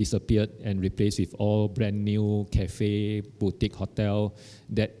disappeared and replaced with all brand new cafe, boutique, hotel.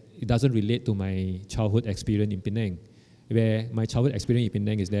 That it doesn't relate to my childhood experience in Penang. Where my childhood experience in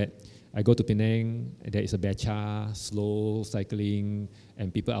Penang is that I go to Penang, there is a beca, slow cycling,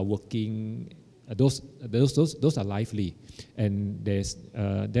 and people are working. Those are lively, and there's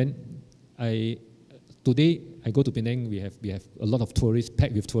today I go to Penang. We have a lot of tourists,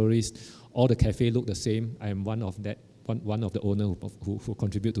 packed with tourists. All the cafes look the same. I am one of the owners who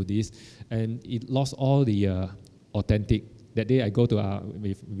contribute to this, and it lost all the authentic. That day I go to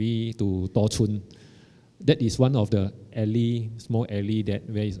to Tor Chun. That is one of the small alley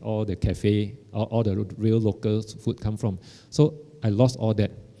where is all the cafe, all the real local food come from. So I lost all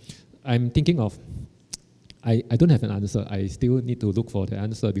that. I'm thinking of, I don't have an answer. I still need to look for the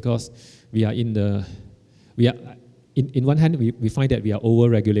answer, because in one hand, we find that we are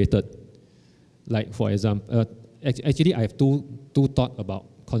over-regulated. Like, for example, actually I have two thoughts about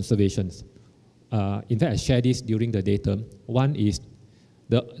conservations. In fact, I shared this during the day term. One is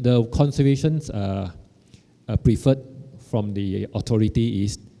the conservations preferred from the authority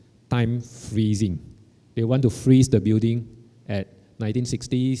is time freezing. They want to freeze the building at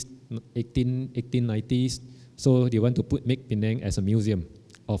 1960s, 1890s. So they want to make Penang as a museum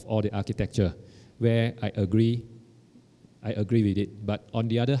of all the architecture, where I agree with it. But on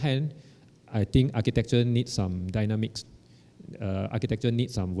the other hand, I think architecture needs some dynamics. Architecture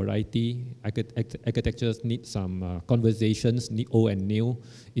needs some variety. Architecture needs some conversations, old and new.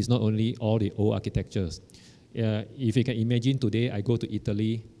 It's not only all the old architectures. If you can imagine today, I go to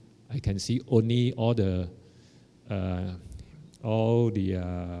Italy, I can see only all the all the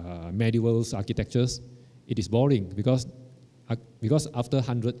medieval architectures, it is boring because after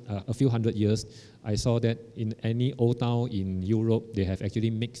a few hundred years, I saw that in any old town in Europe, they have actually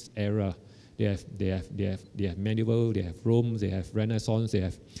mixed era. They have medieval, they have Rome, they have Renaissance, they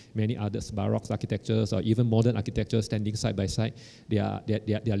have many others, Baroque architectures, or even modern architecture standing side by side. They are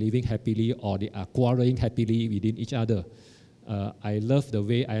living happily, or they are quarreling happily within each other. I love the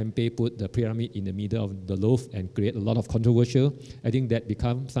way aLM put the pyramid in the middle of the loaf and create a lot of controversial. I think that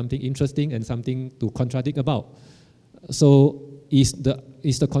becomes something interesting and something to contradict about. So is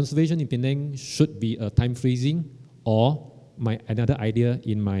the conservation in Penang should be a time freezing, or another idea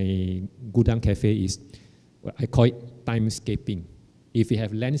in my Gudang Cafe is, I call it timescaping. If we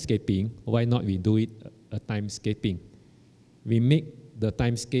have landscaping, why not we do it a timescaping? We make the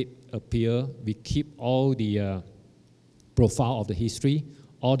timescape appear, we keep all the profile of the history,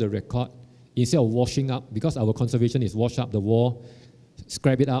 all the record, instead of washing up, because our conservation is wash up the wall,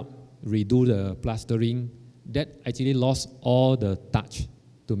 scrap it up, redo the plastering, that actually lost all the touch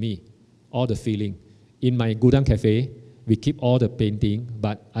to me, all the feeling. In my Gudang Cafe, we keep all the painting,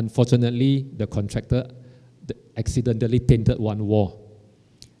 but unfortunately, the contractor accidentally painted one wall.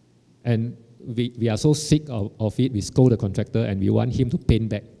 And we are so sick of it, we scold the contractor and we want him to paint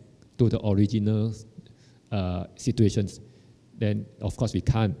back to the original situations. Then, of course, we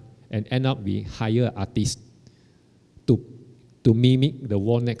can't. And end up, we hire artists to mimic the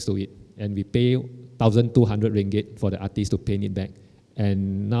wall next to it. And we pay 1,200 ringgit for the artist to paint it back.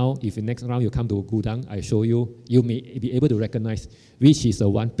 And now, if the next round you come to Gudang, I show you, you may be able to recognize which is the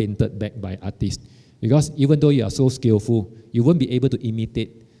one painted back by artist. Because even though you are so skillful, you won't be able to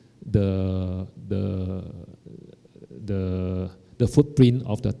imitate the footprint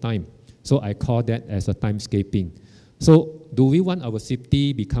of the time. So I call that as a timescaping. So do we want our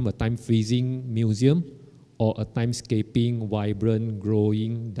city become a time-freezing museum, or a timescaping, vibrant,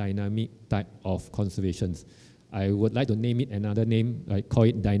 growing, dynamic type of conservations? I would like to name it another name. I call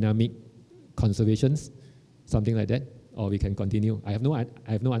it dynamic conservations, something like that. Or we can continue. I have no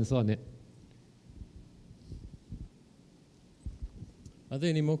answer on it. Are there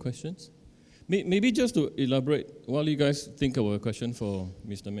any more questions? Maybe just to elaborate, while you guys think of a question for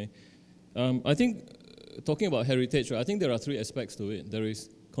Mr. May, I think talking about heritage, I think there are three aspects to it. There is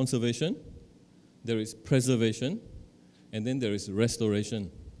conservation, there is preservation, and then there is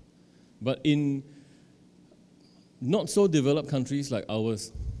restoration. But in not so developed countries like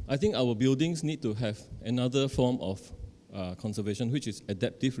ours, I think our buildings need to have another form of conservation, which is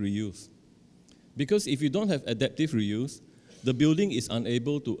adaptive reuse. Because if you don't have adaptive reuse, the building is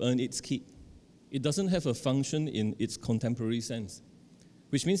unable to earn its keep. It doesn't have a function in its contemporary sense,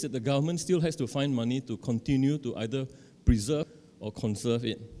 which means that the government still has to find money to continue to either preserve or conserve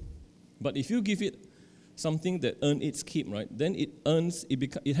it. But if you give it something that earns its keep, right, then it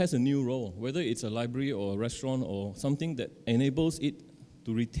has a new role, whether it's a library or a restaurant or something that enables it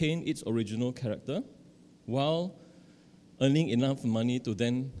to retain its original character while earning enough money to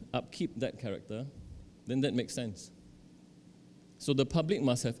then upkeep that character, then that makes sense. So the public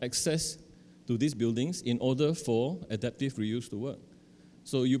must have access to these buildings in order for adaptive reuse to work.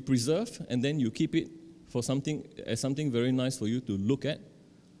 So you preserve and then you keep it for something very nice for you to look at.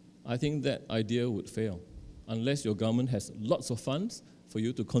 I think that idea would fail unless your government has lots of funds for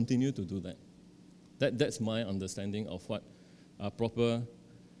you to continue to do that. That's my understanding of what proper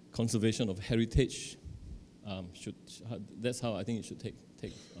conservation of heritage that's how I think it should take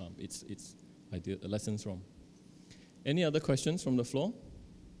its idea, lessons from. Any other questions from the floor?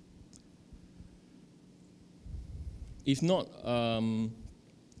 If not,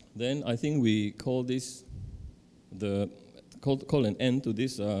 then I think we call this call an end to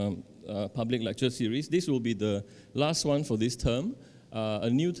this public lecture series. This will be the last one for this term. A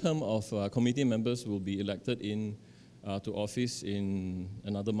new term of committee members will be elected to office in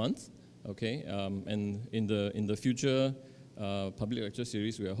another month. Okay, and in the future public lecture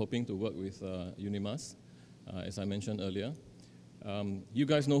series, we are hoping to work with UNIMAS, as I mentioned earlier. You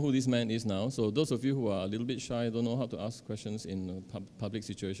guys know who this man is now, so those of you who are a little bit shy, don't know how to ask questions in a public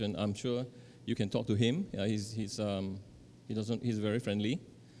situation, I'm sure you can talk to him. He's very friendly,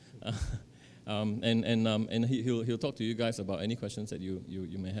 and he'll talk to you guys about any questions that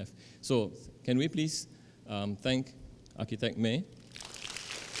you may have. So can we please thank Architect May